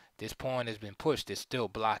though this pawn has been pushed, it's still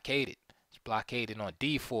blockaded. It's blockaded on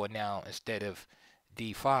D4 now instead of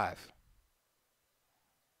D5.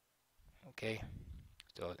 Okay.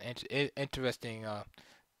 So interesting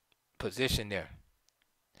position there.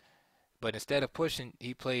 But instead of pushing,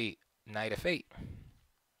 he played knight F8.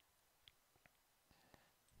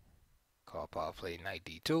 Karpov played knight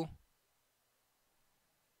D2.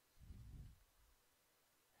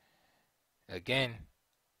 Again,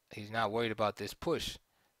 he's not worried about this push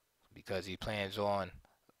because he plans on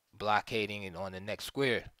blockading it on the next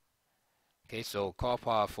square. Okay, so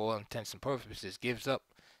Karpov, for all intents and purposes, gives up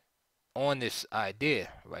on this idea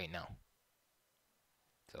right now.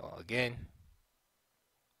 So again,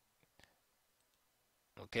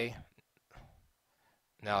 okay.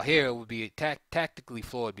 Now here it would be tactically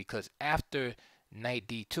flawed because after knight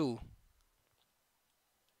D2,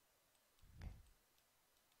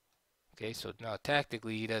 okay, so now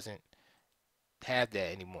tactically he doesn't have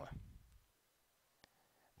that anymore.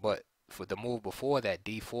 But for the move before that,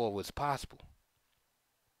 D4 was possible.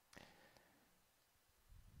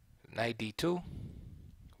 Knight D2,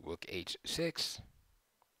 rook H6.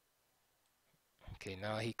 Okay,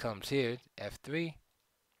 now he comes here, F3.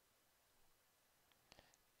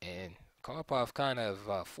 And Karpov kind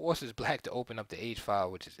of forces Black to open up the H file,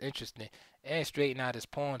 which is interesting, and straighten out his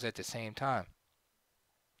pawns at the same time.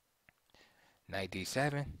 Knight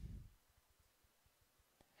D7,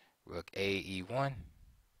 rook A E1,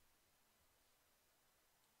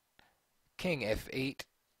 King F8,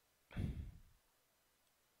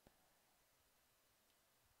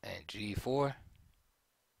 and G4.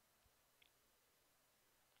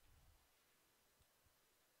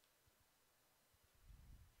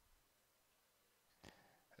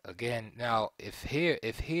 Again, now if here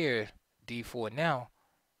D4 now,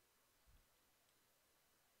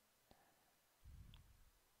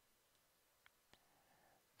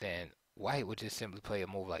 then White would just simply play a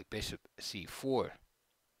move like Bishop C4.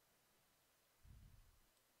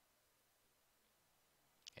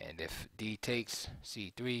 And if D takes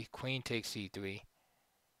C3, Queen takes C3.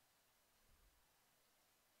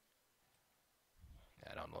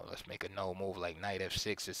 I don't know, let's make a no move like Knight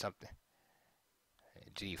F6 or something.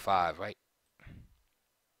 G5, right?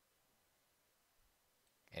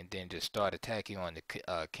 And then just start attacking on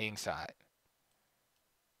the king side.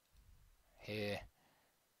 Here.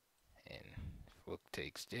 And rook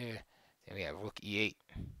takes there. Then we have rook E8.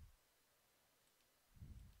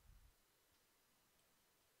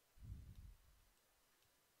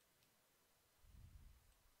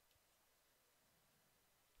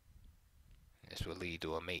 This will lead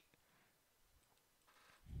to a mate.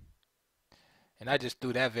 And I just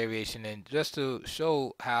threw that variation in just to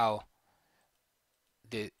show how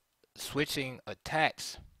the switching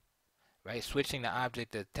attacks, right? Switching the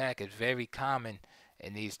object of attack is very common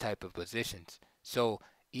in these type of positions. So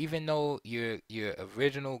even though your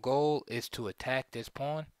original goal is to attack this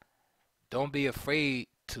pawn, don't be afraid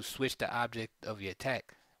to switch the object of your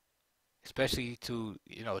attack, especially to,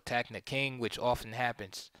 attacking the king, which often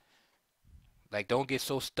happens. Like, don't get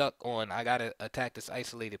so stuck on I gotta attack this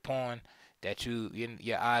isolated pawn that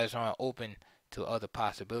your eyes aren't open to other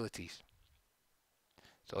possibilities.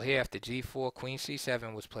 So here after g4, queen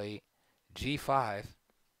c7 was played, g5,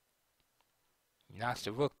 knocks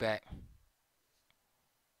the rook back,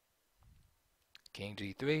 king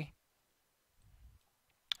g3,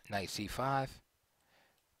 knight c5,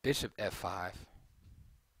 bishop f5,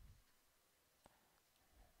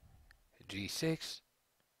 g6,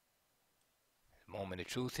 moment of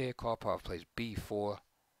truth here, Karpov plays b4,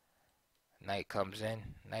 knight comes in,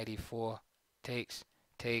 knight e4, takes,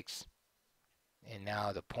 and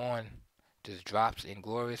now the pawn just drops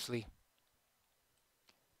ingloriously,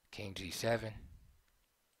 king g7,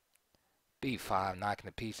 b5, knocking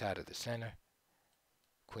the piece out of the center,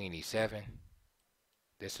 queen e7,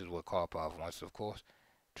 this is what Karpov wants, of course,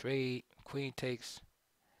 trade, queen takes,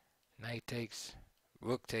 knight takes,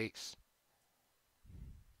 rook takes,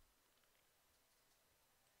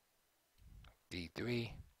 d3,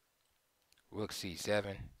 rook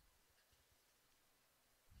c7,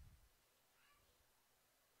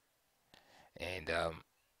 and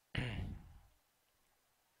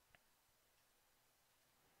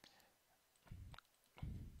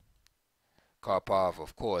Karpov,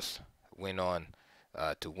 of course, went on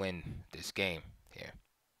to win this game here.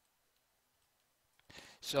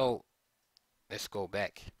 So let's go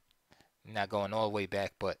back. Not going all the way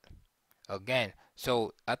back, but again,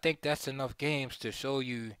 so I think that's enough games to show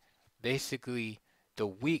you basically the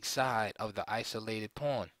weak side of the isolated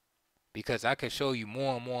pawn. Because I could show you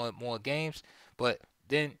more and more games, but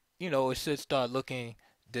then, it should start looking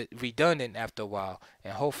redundant after a while.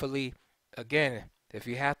 And hopefully, again, if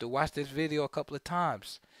you have to watch this video a couple of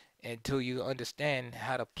times until you understand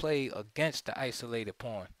how to play against the isolated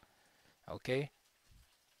pawn, okay?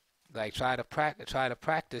 Like try to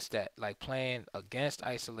practice that, like playing against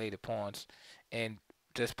isolated pawns and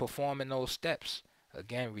just performing those steps.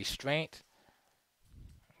 Again, restraint,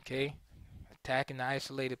 okay? Attacking the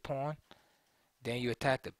isolated pawn. Then you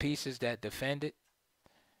attack the pieces that defend it,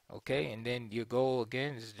 okay? And then your goal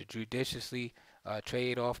again is to judiciously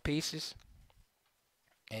trade off pieces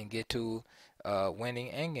and get to winning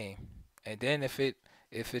endgame. And then if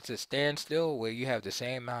it's a standstill where you have the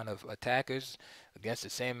same amount of attackers against the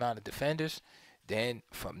same amount of defenders, then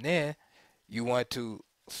from there you want to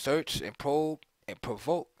search and probe and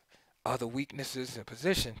provoke other weaknesses in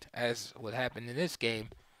position, as what happened in this game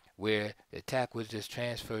where the attack was just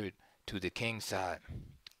transferred to the king side.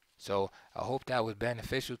 So I hope that was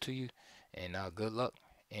beneficial to you, and good luck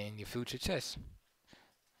in your future chess.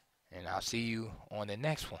 And I'll see you on the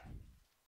next one.